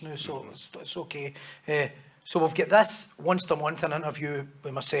it much now, so it's okay. So we've got this once a month, an interview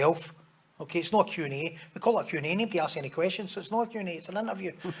with myself. Okay, it's not a Q&A. We call it a Q&A. Nobody asks any questions, so it's not a Q&A, it's an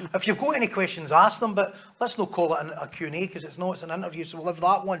interview. If you've got any questions, ask them, but let's not call it a Q&A because it's not, it's an interview, so we'll have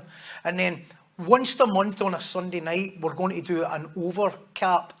that one. And then once a month on a Sunday night, we're going to do an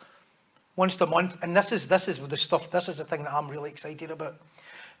overcap once a month. And this is the stuff, this is the thing that I'm really excited about.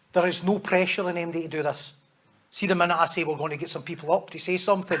 There is no pressure on MD to do this. See, the minute I say we're going to get some people up to say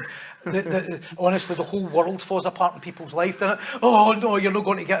something, honestly, the whole world falls apart in people's life, doesn't it? Oh, no, you're not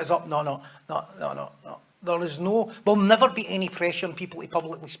going to get us up. No. There'll never be any pressure on people to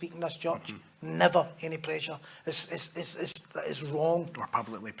publicly speak in this church. Never any pressure. It's wrong. Or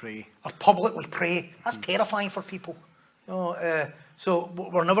publicly pray. That's terrifying for people. You know, so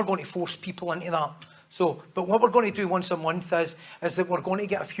we're never going to force people into that. So, but what we're going to do once a month is that we're going to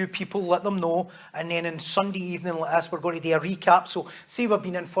get a few people, let them know, and then on Sunday evening like this, we're going to do a recap. So, say we've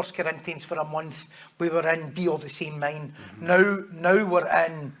been in 1 Corinthians for a month, we were in Be of the Same Mind. Now we're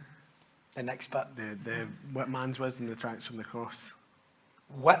in the next bit. The what man's wisdom detracts from the cross.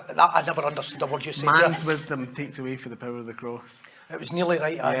 I never understood a word you said. Man's wisdom takes away from the power of the cross. It was nearly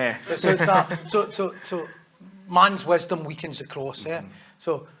right. Yeah. So it's that. So man's wisdom weakens the cross. Yeah.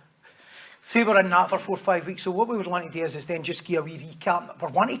 So. Say we're in that for 4 or 5 weeks. So what we would want to do is then just give a wee recap. We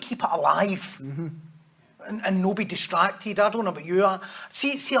want to keep it alive and not be distracted. I don't know about you.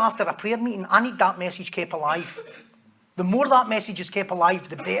 See, after a prayer meeting, I need that message kept alive. The more that message is kept alive,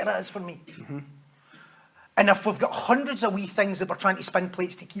 the better it is for me. And if we've got hundreds of wee things that we're trying to spin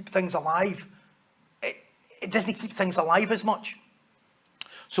plates to keep things alive, it doesn't keep things alive as much.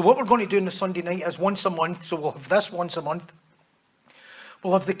 So what we're going to do on the Sunday night is once a month. So we'll have this once a month.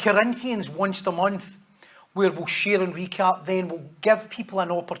 We'll have the Corinthians once a month where we'll share and recap. Then we'll give people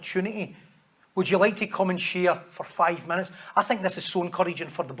an opportunity. Would you like to come and share for 5 minutes? I think this is so encouraging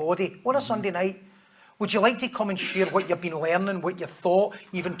for the body. On a Sunday night, would you like to come and share what you've been learning, what you thought,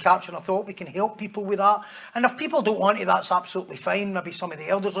 even capturing a thought? We can help people with that. And if people don't want to, that's absolutely fine. Maybe some of the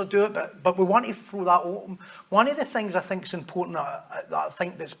elders will do it, but we want to throw that open. One of the things I think is important that I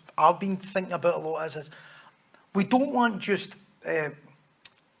think I've been thinking about a lot is we don't want just...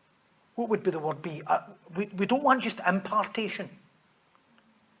 what would be the word be? We don't want just impartation.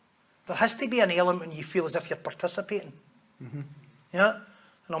 There has to be an element when you feel as if you're participating. Yeah?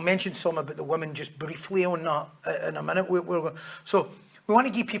 And I'll mention some about the women just briefly on that in a minute. So we want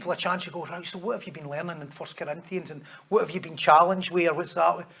to give people a chance to go, right, so what have you been learning in 1 Corinthians and what have you been challenged with or what's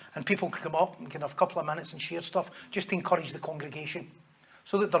that? And people can come up and can have a couple of minutes and share stuff just to encourage the congregation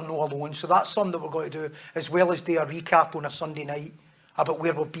so that they're not alone. So that's something that we're going to do, as well as do a recap on a Sunday night about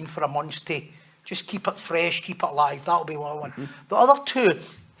where we've been for a month to just keep it fresh, keep it alive. That'll be one. The other two,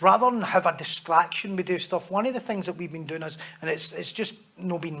 rather than have a distraction, we do stuff. One of the things that we've been doing is, and it's just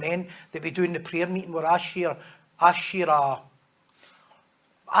not been meant, that we do in the prayer meeting where I share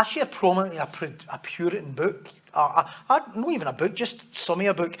prominently a Puritan book. Not even a book, just some of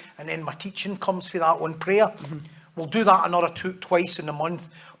a book, and then my teaching comes for that on prayer. We'll do that twice in a month,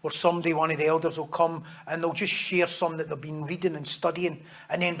 where somebody, one of the elders, will come and they'll just share some that they've been reading and studying,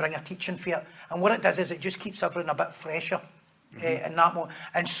 and then bring a teaching for it. And what it does is it just keeps everything a bit fresher in that moment.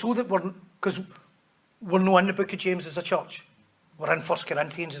 And so that because we're not in the Book of James as a church, we're in 1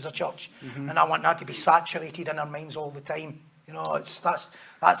 Corinthians as a church, and I want that to be saturated in our minds all the time. You know,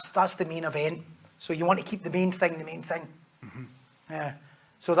 that's the main event. So you want to keep the main thing. Yeah.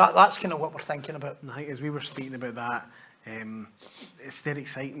 So that's kind of what we're thinking about. I think as we were speaking about that, it's dead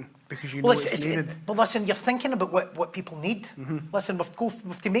exciting because you know it's needed. But listen, you're thinking about what people need. Listen,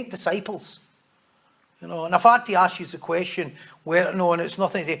 we've to make disciples. You know, and if I had to ask you the question, and it's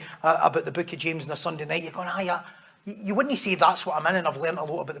nothing about the Book of James on a Sunday night, you're going, you wouldn't say that's what I'm in and I've learned a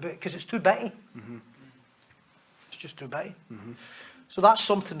lot about the book because it's too bitty. It's just too bitty. So that's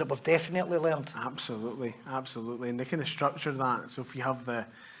something that we've definitely learned. Absolutely. And they kind of structure that. So if you have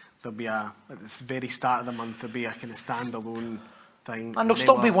there'll be at the very start of the month, there'll be a kind of standalone thing. And there'll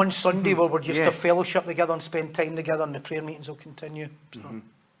still be one Sunday where we're just a fellowship together and spend time together, and the prayer meetings will continue. So.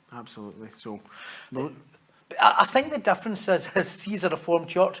 Absolutely. So, I think the difference is, see, as a Reformed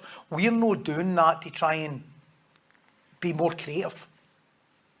church, we're not doing that to try and be more creative.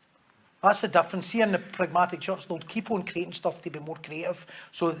 That's the difference. See, in the pragmatic church, they'll keep on creating stuff to be more creative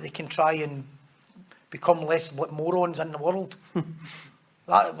so that they can try and become less like morons in the world.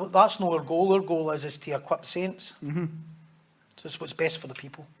 That's not our goal. Our goal is to equip saints. So it's what's best for the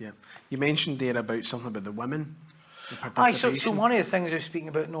people. Yeah. You mentioned there about something about the women. The Aye, participation. so one of the things I was speaking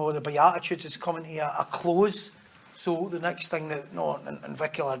about, no, the Beatitudes is coming to a close. So the next thing that, no, and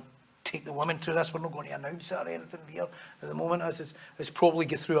Vicky will take the women through this, we're not going to announce it or anything here at the moment, is probably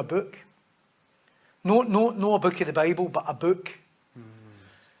get through a book. No a book of the Bible, but a book.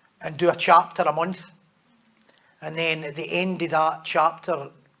 And do a chapter a month. And then at the end of that chapter,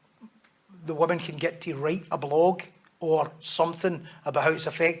 the woman can get to write a blog or something about how it's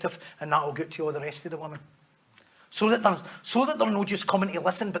effective, and that will get to all the rest of the women. So that they're not just coming to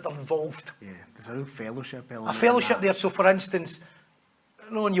listen, but they're involved. Yeah, there's a real fellowship element. A fellowship in that. there. So, for instance,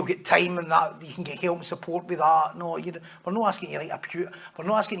 and you'll get time and that you can get help and support with that. No, we're not asking you to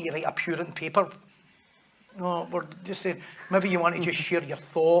write a Puritan paper. No, we're just saying maybe you want to just share your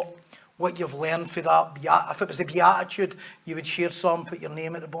thought, what you've learned for that. If it was the Beatitude, you would share some, put your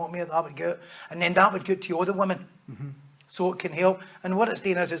name at the bottom of it. That would go, and then that would go to all the women. So it can help. And what it's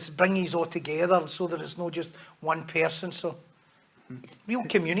doing is it's bringing you all together so that it's not just one person. So real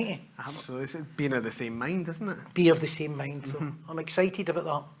community. Absolutely. It's being of the same mind, isn't it? Be of the same mind. So I'm excited about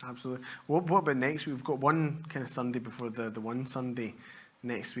that. Absolutely. What about next week? We've got one kind of Sunday before the one Sunday.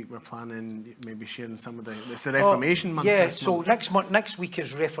 Next week we're planning maybe sharing some of it's the Reformation month. Yeah, so next week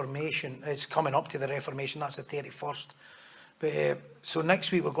is Reformation. It's coming up to the Reformation. That's the 31st. But so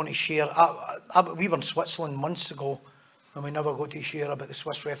next week we're going to share. We were in Switzerland months ago, and we never got to share about the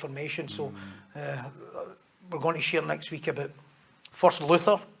Swiss Reformation. So we're going to share next week about first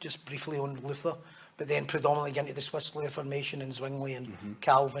Luther, just briefly on Luther, but then predominantly get into the Swiss Reformation and Zwingli and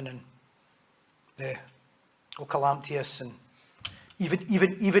Calvin and the Ocalamtius and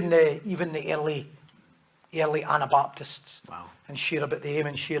even the early Anabaptists. Wow. And share about them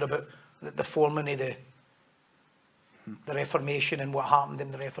and share about the forming of the Reformation and what happened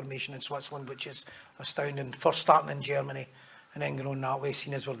in the Reformation in Switzerland, which is astounding. First starting in Germany and then going on that way,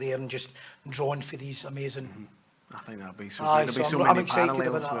 seeing as we're there and just drawn for these amazing. I think that'll be so. Aye, There'll be so so I'm many excited about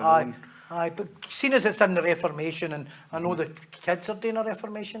parallels that. with Aye, own. aye, but seeing as it's in the Reformation, and I know the kids are doing a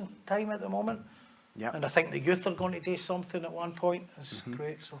Reformation time at the moment. Yeah. And I think the youth are going to do something at one point. It's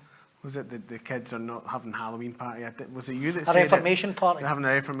great. So Was it the kids are not having Halloween party? Was it you that a said Reformation party. they're having a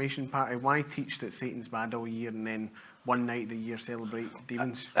Reformation party? Why teach that Satan's bad all year and then one night of the year celebrate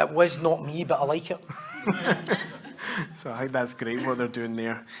demons? It was not me, but I like it. So I think that's great what they're doing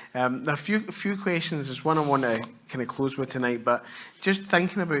there. There are a few questions. There's one I want to kind of close with tonight, but just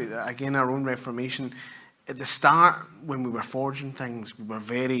thinking about, again, our own Reformation. At the start, when we were forging things,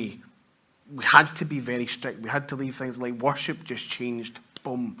 we had to be very strict. We had to leave things like worship just changed,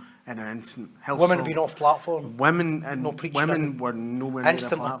 boom, in an instant. Women being off platform. Women and No preaching. women were nowhere near the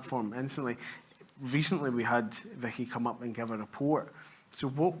Instantly. platform instantly. Recently, we had Vicky come up and give a report. So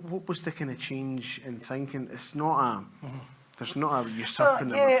what was the kind of change in thinking? It's not there's not a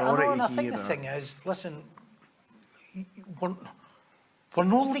usurping of I know, authority and I think here. the thing is, listen, we're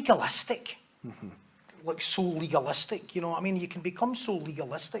no legalistic. Like so legalistic, you know what I mean? You can become so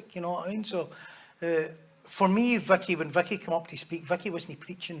legalistic, you know what I mean? So for me, Vicky, when Vicky came up to speak, Vicky wasn't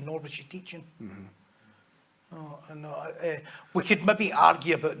preaching, nor was she teaching. We could maybe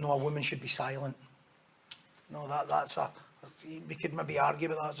argue about, no, a woman should be silent. No, we could maybe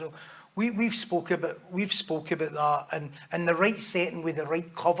argue about that. So we've spoke about that, and in the right setting with the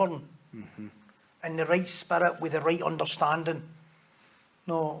right covering, in the right spirit with the right understanding.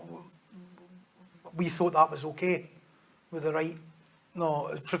 No, we thought that was okay with the right.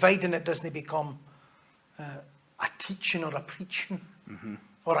 No, providing it doesn't become a teaching or a preaching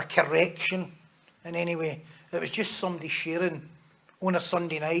or a correction in any way. It was just somebody sharing on a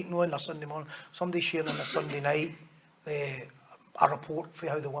Sunday night, no on a Sunday morning, somebody sharing on a Sunday night a report for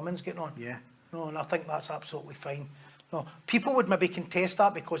how the woman's getting on. Yeah. No, and I think that's absolutely fine. No, people would maybe contest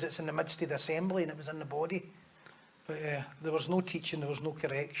that because it's in the midst of the assembly and it was in the body. But there was no teaching, there was no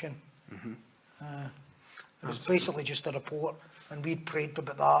correction. It was basically just a report, and we'd prayed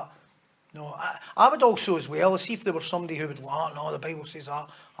about that. No, I would also as well, see if there was somebody who would like, oh, no, the Bible says that,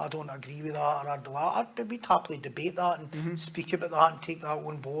 I don't agree with that, or I'd be like, we'd happily debate that and speak about that and take that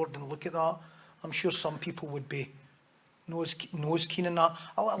on board and look at that. I'm sure some people would be nose keen in that.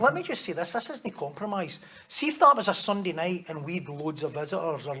 Let me just say this isn't compromise. See if that was a Sunday night and we'd loads of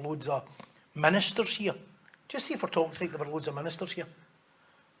visitors or loads of ministers here. Just see if we're talking like there were loads of ministers here.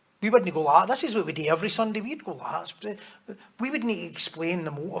 We wouldn't go like that. This is what we do every Sunday. We'd go like that. We would need to explain the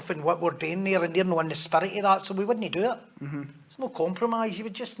motive and what we're doing there, and they're not in the spirit of that, so we wouldn't do it. There's no compromise. You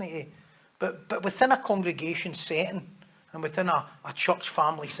would just need to But within a congregation setting and within a church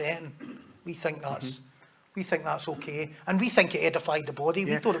family setting, we think that's okay, and we think it edified the body.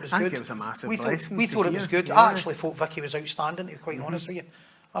 We thought it was good. I think it was a massive blessing. We thought it was good. Yeah. I actually thought Vicky was outstanding, to be quite honest with you.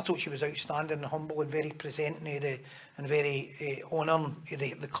 I thought she was outstanding and humble and very presenting and very honouring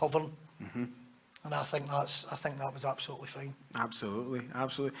the covering. And I think that was absolutely fine. Absolutely.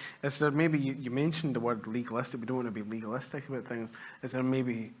 Is there maybe, you mentioned the word legalistic, we don't want to be legalistic about things. Is there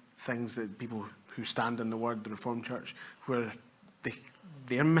maybe things that people who stand in the word, the Reformed Church, where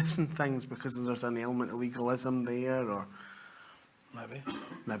they're missing things because there's an element of legalism there, or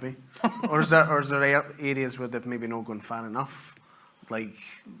maybe, or is there areas where they've maybe not gone far enough, like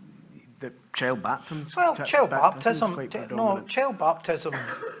the child baptism? Well, child baptism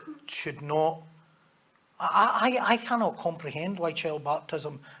should not. I cannot comprehend why child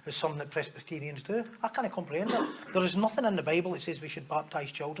baptism is something that Presbyterians do. I can't comprehend it. There is nothing in the Bible that says we should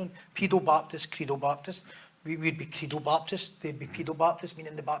baptise children. Pedo-Baptist, Credo-Baptist. We'd be Credo-Baptist. They'd be Pedo-Baptist,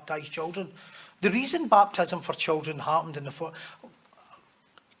 meaning they baptise children. The reason baptism for children happened in the...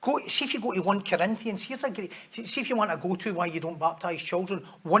 See if you go to 1 Corinthians. See if you want to go to why you don't baptise children.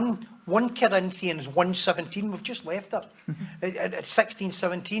 1 Corinthians 1:17. We've just left it. At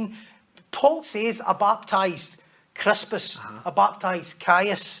 16:17. Paul says, I baptised Crispus, I baptised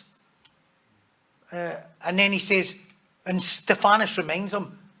Caius. And then he says, and Stephanus reminds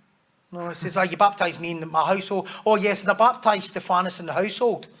him, no, he says, you baptised me in my household. Oh yes, and I baptised Stephanus in the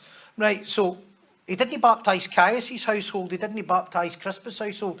household. Right, so he didn't baptise Caius' household, he didn't baptise Crispus'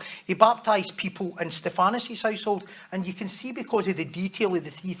 household. He baptised people in Stephanus' household. And you can see because of the detail of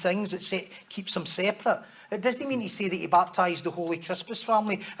the 3 things that keeps them separate. It doesn't mean to say that he baptised the Holy Crispus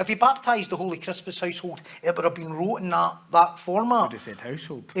family. If he baptised the Holy Crispus household, it would have been wrote in that format. He would have said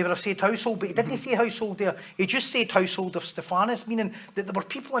household. He would have said household, but he didn't say household there. He just said household of Stephanus, meaning that there were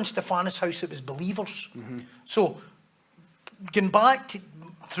people in Stephanus' house that was believers. So, going back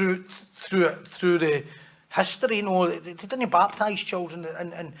through the history, they didn't baptise children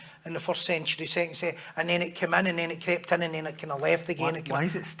in the 1st century, 2nd century, and then it came in, and then it crept in, and then it kind of left again. Why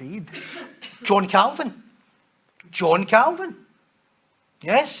has it stayed? John Calvin.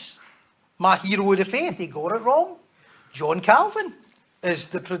 Yes. My hero of the faith, he got it wrong. John Calvin is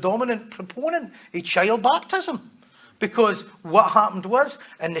the predominant proponent of child baptism. Because what happened was,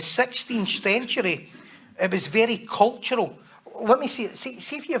 in the 16th century, it was very cultural. Let me see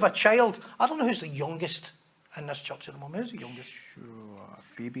if you have a child. I don't know who's the youngest in this church at the moment. Who's the youngest? Sure,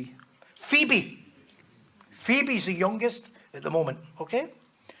 Phoebe. Phoebe's the youngest at the moment, okay?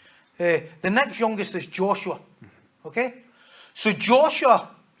 The next youngest is Joshua, okay? So Joshua,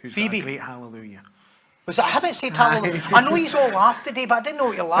 Who's Phoebe. got a great hallelujah. Was that, I haven't said hallelujah. I know he's all laughed today, but I didn't know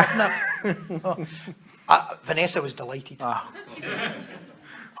what you're laughing at. Vanessa was delighted.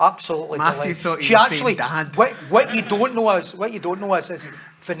 Absolutely Matthew delighted. thought She was actually, saying Dad. what you don't know is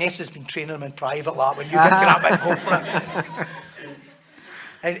Vanessa's been training him in private lab, and you did grab it and go for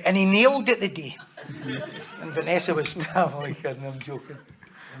it. And he nailed it today. And Vanessa was, I'm joking.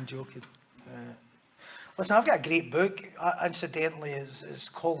 Listen, I've got a great book, incidentally, it's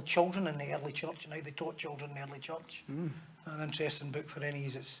called Children in the Early Church, and how they taught children in the early church. An interesting book for any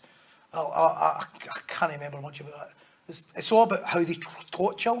of you. I can't remember much about it. It's all about how they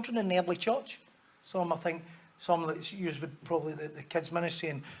taught children in the early church. Some that you would probably, the kids ministry,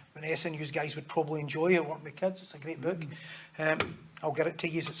 and Vanessa and you guys would probably enjoy it, working with kids. It's a great book. I'll get it to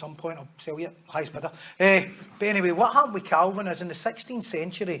you at some point. I'll sell you it. Highest bidder. But anyway, what happened with Calvin is in the 16th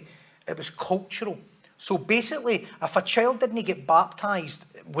century, it was cultural. So basically, if a child didn't get baptised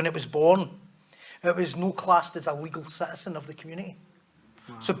when it was born, it was no classed as a legal citizen of the community.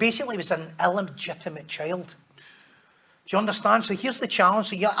 Wow. So basically, it was an illegitimate child. Do you understand? So here's the challenge.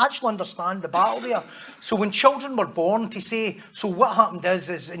 So you actually understand the battle there. So when children were born, to say, so what happened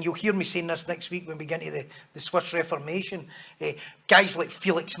is, and you'll hear me saying this next week when we get into the Swiss Reformation, guys like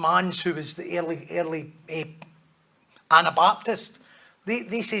Felix Manz, who was the early Anabaptist,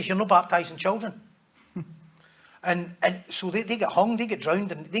 they says you're not baptising children. And so they get hung, they get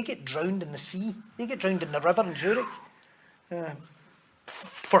drowned in the sea, they get drowned in the river in Zurich.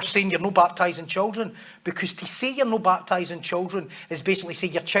 For saying you're no baptising children, because to say you're no baptising children is basically say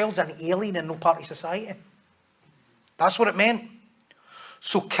your child's an alien and no part of society. That's what it meant.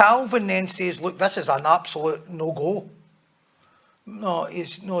 So Calvin then says, look, this is an absolute no-go.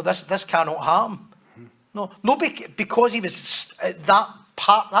 This cannot happen. No, because he was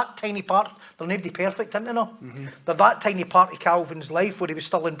that tiny part. There's nobody perfect, isn't there? There's that tiny part of Calvin's life where he was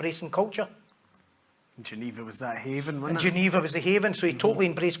still embracing culture. Geneva was that haven, And wasn't it? Geneva was the haven, so he totally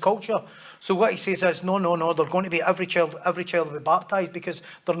embraced culture. So what he says is, no, they're going to be, every child will be baptised because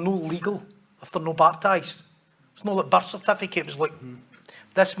they're no legal if they're no baptised. It's not like birth certificate, it was like,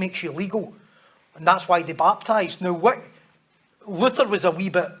 this makes you legal. And that's why they baptised. Now, what Luther was a wee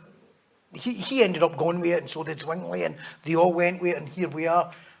bit, he ended up going with it, and so did Zwingli, and they all went with it, and here we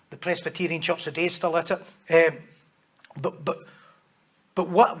are. The Presbyterian Church today is still at it. But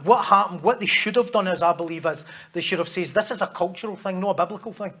what happened, what they should have done is, I believe, is they should have said, this is a cultural thing, not a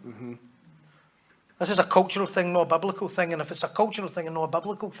biblical thing. Mm-hmm. This is a cultural thing, not a biblical thing. And if it's a cultural thing and not a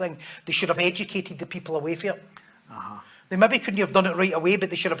biblical thing, they should have educated the people away from it. They maybe couldn't have done it right away, but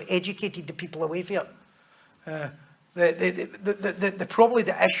they should have educated the people away from it. Probably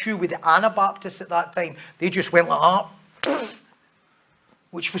the issue with the Anabaptists at that time, they just went like that,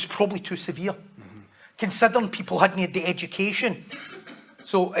 which was probably too severe. Considering people hadn't had the education.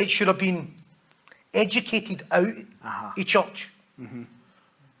 So it should have been educated out of church.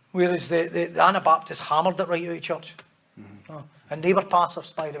 Whereas the Anabaptists hammered it right out of church. And they were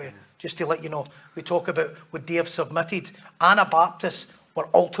pacifists, by the way. Just to let you know, we talk about would they have submitted. Anabaptists were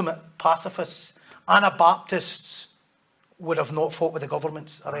ultimate pacifists. Anabaptists would have not fought with the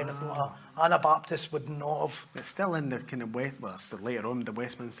governments or anything like that. Anabaptists would not have. It's still in the kind of still later on the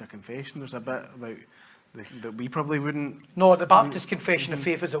Westminster Confession. There's a bit about that we probably wouldn't. No, the Baptist Confession of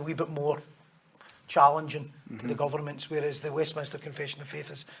Faith is a wee bit more challenging to the governments, whereas the Westminster Confession of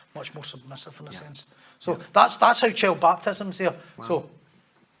Faith is much more submissive in a sense. So that's how child baptism's there. Wow. So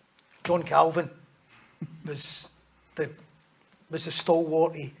John Calvin was the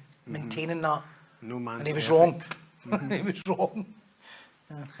stalwart maintaining that. No man's and he was perfect. wrong. He was wrong.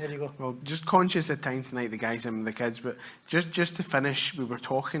 There you go. Well, just conscious of time tonight, the guys and the kids, but just to finish, we were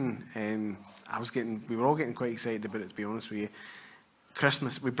talking, we were all getting quite excited about it, to be honest with you.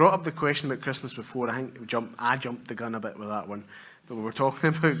 Christmas, we brought up the question about Christmas before. I think I jumped the gun a bit with that one, but we were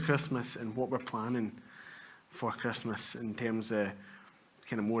talking about Christmas and what we're planning for Christmas in terms of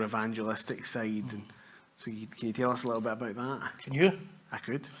kind of more evangelistic side. And so can you tell us a little bit about that? Can you? I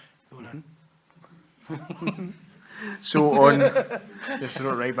could. So on, just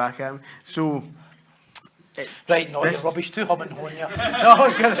throw it right back at me. So, right, no, you're rubbish too, humming on you.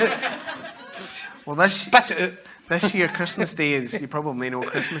 No, well, spit it out. This year, Christmas Day is, you probably know,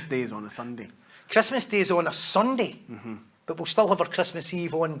 Christmas Day is on a Sunday. Christmas Day is on a Sunday, but we'll still have our Christmas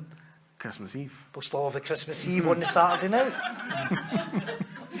Eve on... Christmas Eve. We'll still have the Christmas Eve on the Saturday night.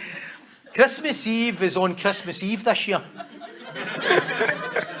 Christmas Eve is on Christmas Eve this year.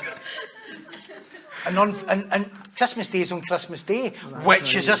 and Christmas Day is on Christmas Day,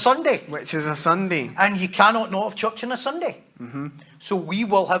 which is a Sunday. Which is a Sunday. And you cannot not have church on a Sunday. So we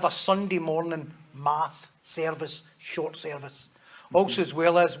will have a Sunday morning mass service, short service. Also, as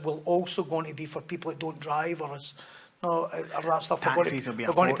well as we're also going to be for people that don't drive or that stuff. Taxis we're will be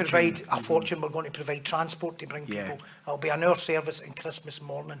going a to fortune. provide a fortune. We're going to provide transport to bring people. It'll be an hour service on Christmas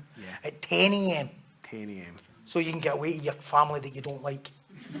morning at 10 a.m. 10 a.m. So you can get away to your family that you don't like.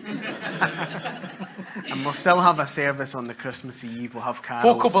 And we'll still have a service on the Christmas Eve. We'll have carols.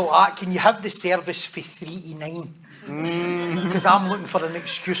 Folk about that. Can you have the service for 3 to 9? Because I'm looking for an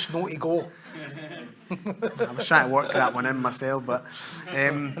excuse not to go. I was trying to work that one in myself, but...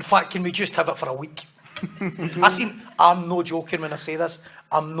 In fact, can we just have it for a week? I'm no joking when I say this.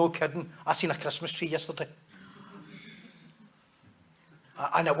 I'm no kidding. I seen a Christmas tree yesterday.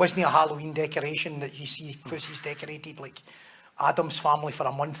 And it wasn't a Halloween decoration that you see Fussy's decorated like Adam's family for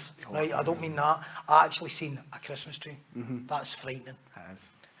a month, right? I don't mean that. I actually seen a Christmas tree. That's frightening. It is.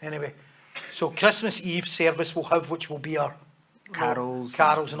 Anyway, so Christmas Eve service we'll have, which will be our Carols.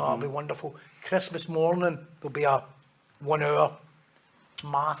 Carols and that'll be wonderful. Christmas morning, there'll be a 1 hour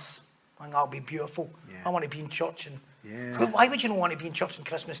mass. I think that'll be beautiful. I want to be in church. Why would you not want to be in church on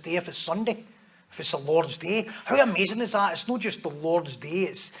Christmas Day if it's Sunday? If it's the Lord's Day? How amazing is that? It's not just the Lord's Day,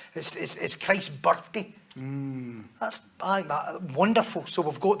 it's Christ's birthday. That's wonderful. So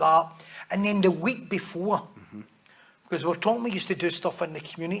we've got that. And then the week before, because we're talking, we used to do stuff in the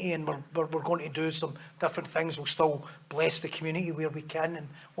community, and we're going to do some different things. We'll still bless the community where we can, and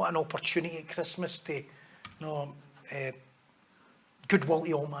what an opportunity at Christmas to, goodwill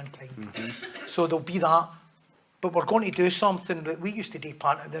to all mankind. So there'll be that. But we're going to do something that we used to do,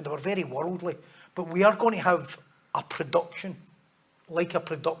 they were very worldly, but we are going to have a production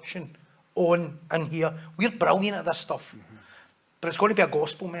on in here. We're brilliant at this stuff, but it's going to be a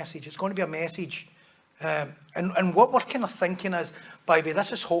gospel message. It's going to be a message. And what we're kind of thinking is, baby,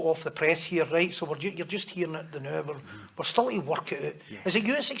 this is hot off the press here, right? So you're just hearing it now. We're still to work it out. Is it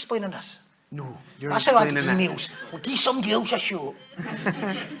you that's explaining this? No, you're That's how I get explaining it. emails. Well, give somebody else a show.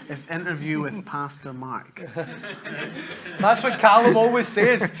 It's interview with Pastor Mark. That's what Callum always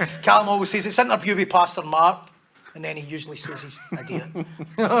says. Callum always says, it's interview with Pastor Mark. And then he usually says he's an idiot.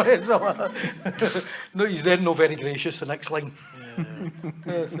 No, he's then not very gracious, the next line.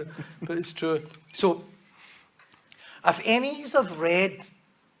 Yeah, but it's true. So, if any have read,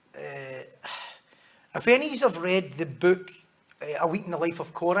 the book A Week in the Life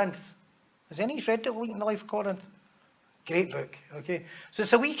of Corinth, has any read A Week in the Life of Corinth? Great book, okay? So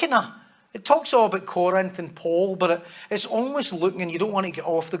it's a week in a, it talks all about Corinth and Paul, but it's almost looking, and you don't want to get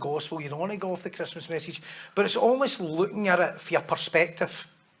off the gospel, you don't want to go off the Christmas message, but it's almost looking at it for your perspective,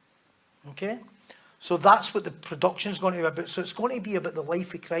 okay? So that's what the production's going to be about. So it's going to be about the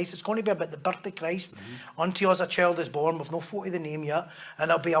life of Christ. It's going to be about the birth of Christ. Unto us a child is born. We've no photo of the name yet. And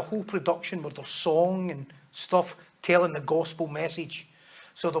there'll be a whole production with their song and stuff telling the gospel message.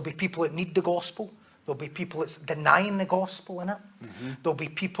 So there'll be people that need the gospel. There'll be people that's denying the gospel in it. There'll be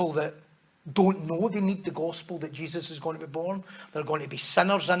people that don't know they need the gospel, that Jesus is going to be born. There are going to be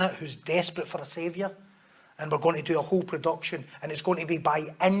sinners in it who's desperate for a saviour. And we're going to do a whole production. And it's going to be by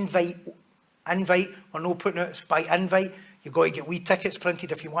invite. We're not putting it, it's by invite. You've got to get wee tickets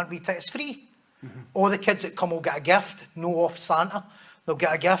printed if you want wee tickets. Free. All the kids that come will get a gift. No off Santa. They'll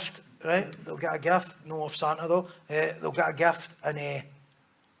get a gift, right? They'll get a gift. No off Santa though. They'll get a gift. And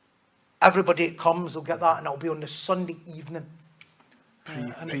everybody that comes will get that. And it'll be on the Sunday evening.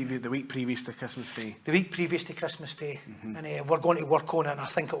 The week previous to Christmas Day. The week previous to Christmas Day. And we're going to work on it, and I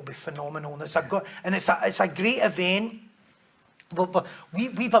think it'll be phenomenal. And it's a great event. But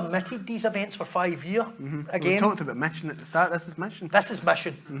we've omitted these events for 5 years. Again, We talked about mission at the start. This is mission. This is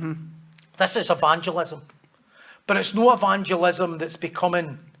mission. This is evangelism. But it's no evangelism that's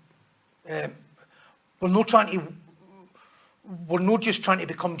becoming... we're not just trying to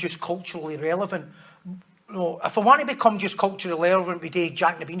become just culturally relevant. No, if I want to become just culturally relevant, we do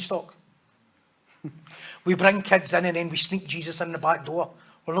Jack and the Beanstalk. We bring kids in and then we sneak Jesus in the back door.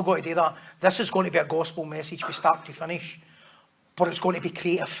 We're not going to do that. This is going to be a gospel message from start to finish. But it's going to be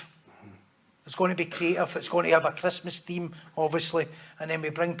creative. It's going to be creative. It's going to have a Christmas theme, obviously. And then we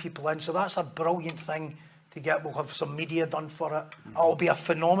bring people in. So that's a brilliant thing to get. We'll have some media done for it. It'll be a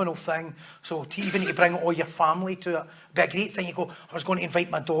phenomenal thing. So even to bring all your family to it, it'll be a great thing. You go, I was going to invite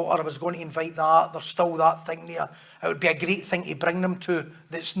my daughter. I was going to invite that. There's still that thing there. It would be a great thing to bring them to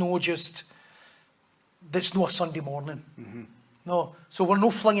that's not a Sunday morning. No. So we're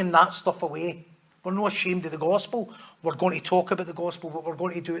not flinging that stuff away. We're not ashamed of the gospel. We're going to talk about the gospel, but we're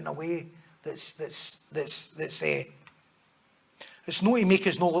going to do it in a way that's it's not to make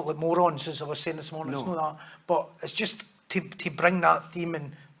us not look like morons, as I was saying this morning. No. It's not that, but it's just to bring that theme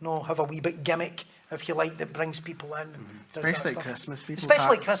and have a wee bit gimmick, if you like, that brings people in. And especially at Christmas.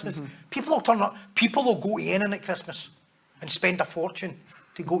 Especially at Christmas. People will turn up. People will go to Enin at Christmas and spend a fortune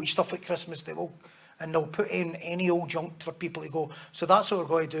to go to stuff at Christmas. And they'll put in any old junk for people to go. So that's what we're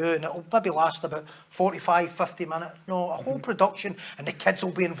going to do. And it'll maybe last about 45, 50 minutes. A whole production. And the kids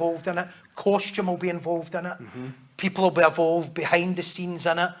will be involved in it. Costume will be involved in it. People will be involved behind the scenes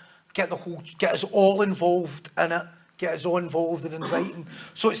in it. Get us all involved in it. Get us all involved in inviting.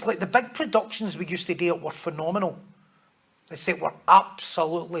 So it's like the big productions we used to do were phenomenal. They say we're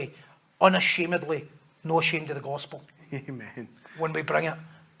absolutely, unashamedly, no ashamed of the gospel. Amen. When we bring it.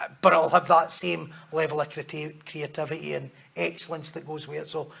 But it'll have that same level of creativity and excellence that goes with it.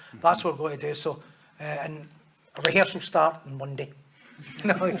 So that's what we're going to do. So, and rehearsal start on Monday.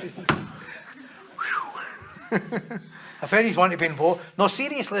 If any want to be involved, no,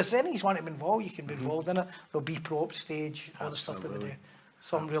 seriously, if any want to be involved, you can be involved in it. There'll be prop stage, all the stuff that we do.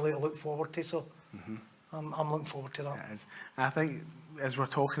 Something really to look forward to. So I'm looking forward to that. It is. I think as we're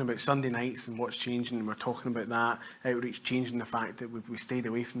talking about Sunday nights and what's changing, and we're talking about that outreach changing, the fact that we stayed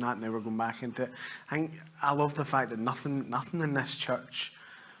away from that and now we're going back into it. I love the fact that nothing in this church,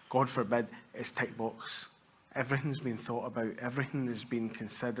 God forbid, is tick box. Everything's been thought about. Everything has been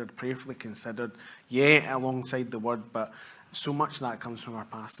considered, prayerfully considered. Yeah, alongside the word, but so much of that comes from our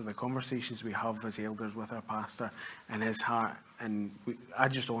pastor. The conversations we have as elders with our pastor and his heart. And I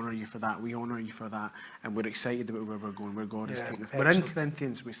just honour you for that. We honour you for that. And we're excited about where we're going, where God is taking us. We're in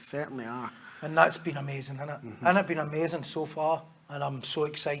Corinthians, we certainly are. And that's been amazing, hasn't it? And it's been amazing so far. And I'm so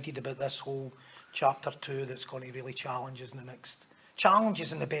excited about this whole chapter 2 that's going to really challenge us in the next.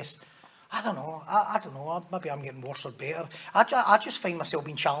 Challenges in the best. I don't know. I don't know. Maybe I'm getting worse or better. I just find myself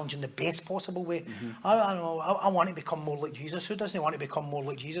being challenged in the best possible way. I don't know. I want to become more like Jesus. Who doesn't want to become more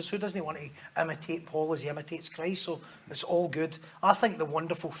like Jesus? Who doesn't want to imitate Paul as he imitates Christ? So it's all good. I think the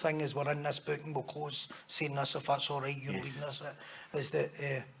wonderful thing is we're in this book, and we'll close saying this, if that's all right. You're leading us. Is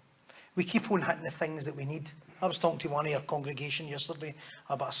that we keep on hitting the things that we need. I was talking to one of our congregation yesterday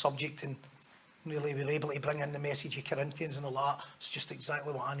about a subject, and really we were able to bring in the message of Corinthians and all that. It's just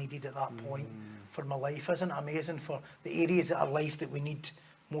exactly what I needed at that point for my life. Isn't it amazing? For the areas of our life that we need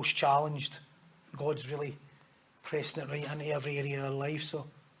most challenged, God's really pressing it right into every area of our life. So.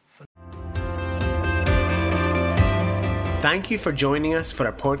 Thank you for joining us for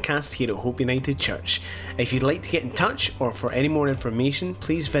our podcast here at Hope United Church. If you'd like to get in touch or for any more information,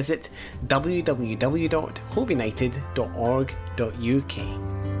 please visit www.hopeunited.org.uk.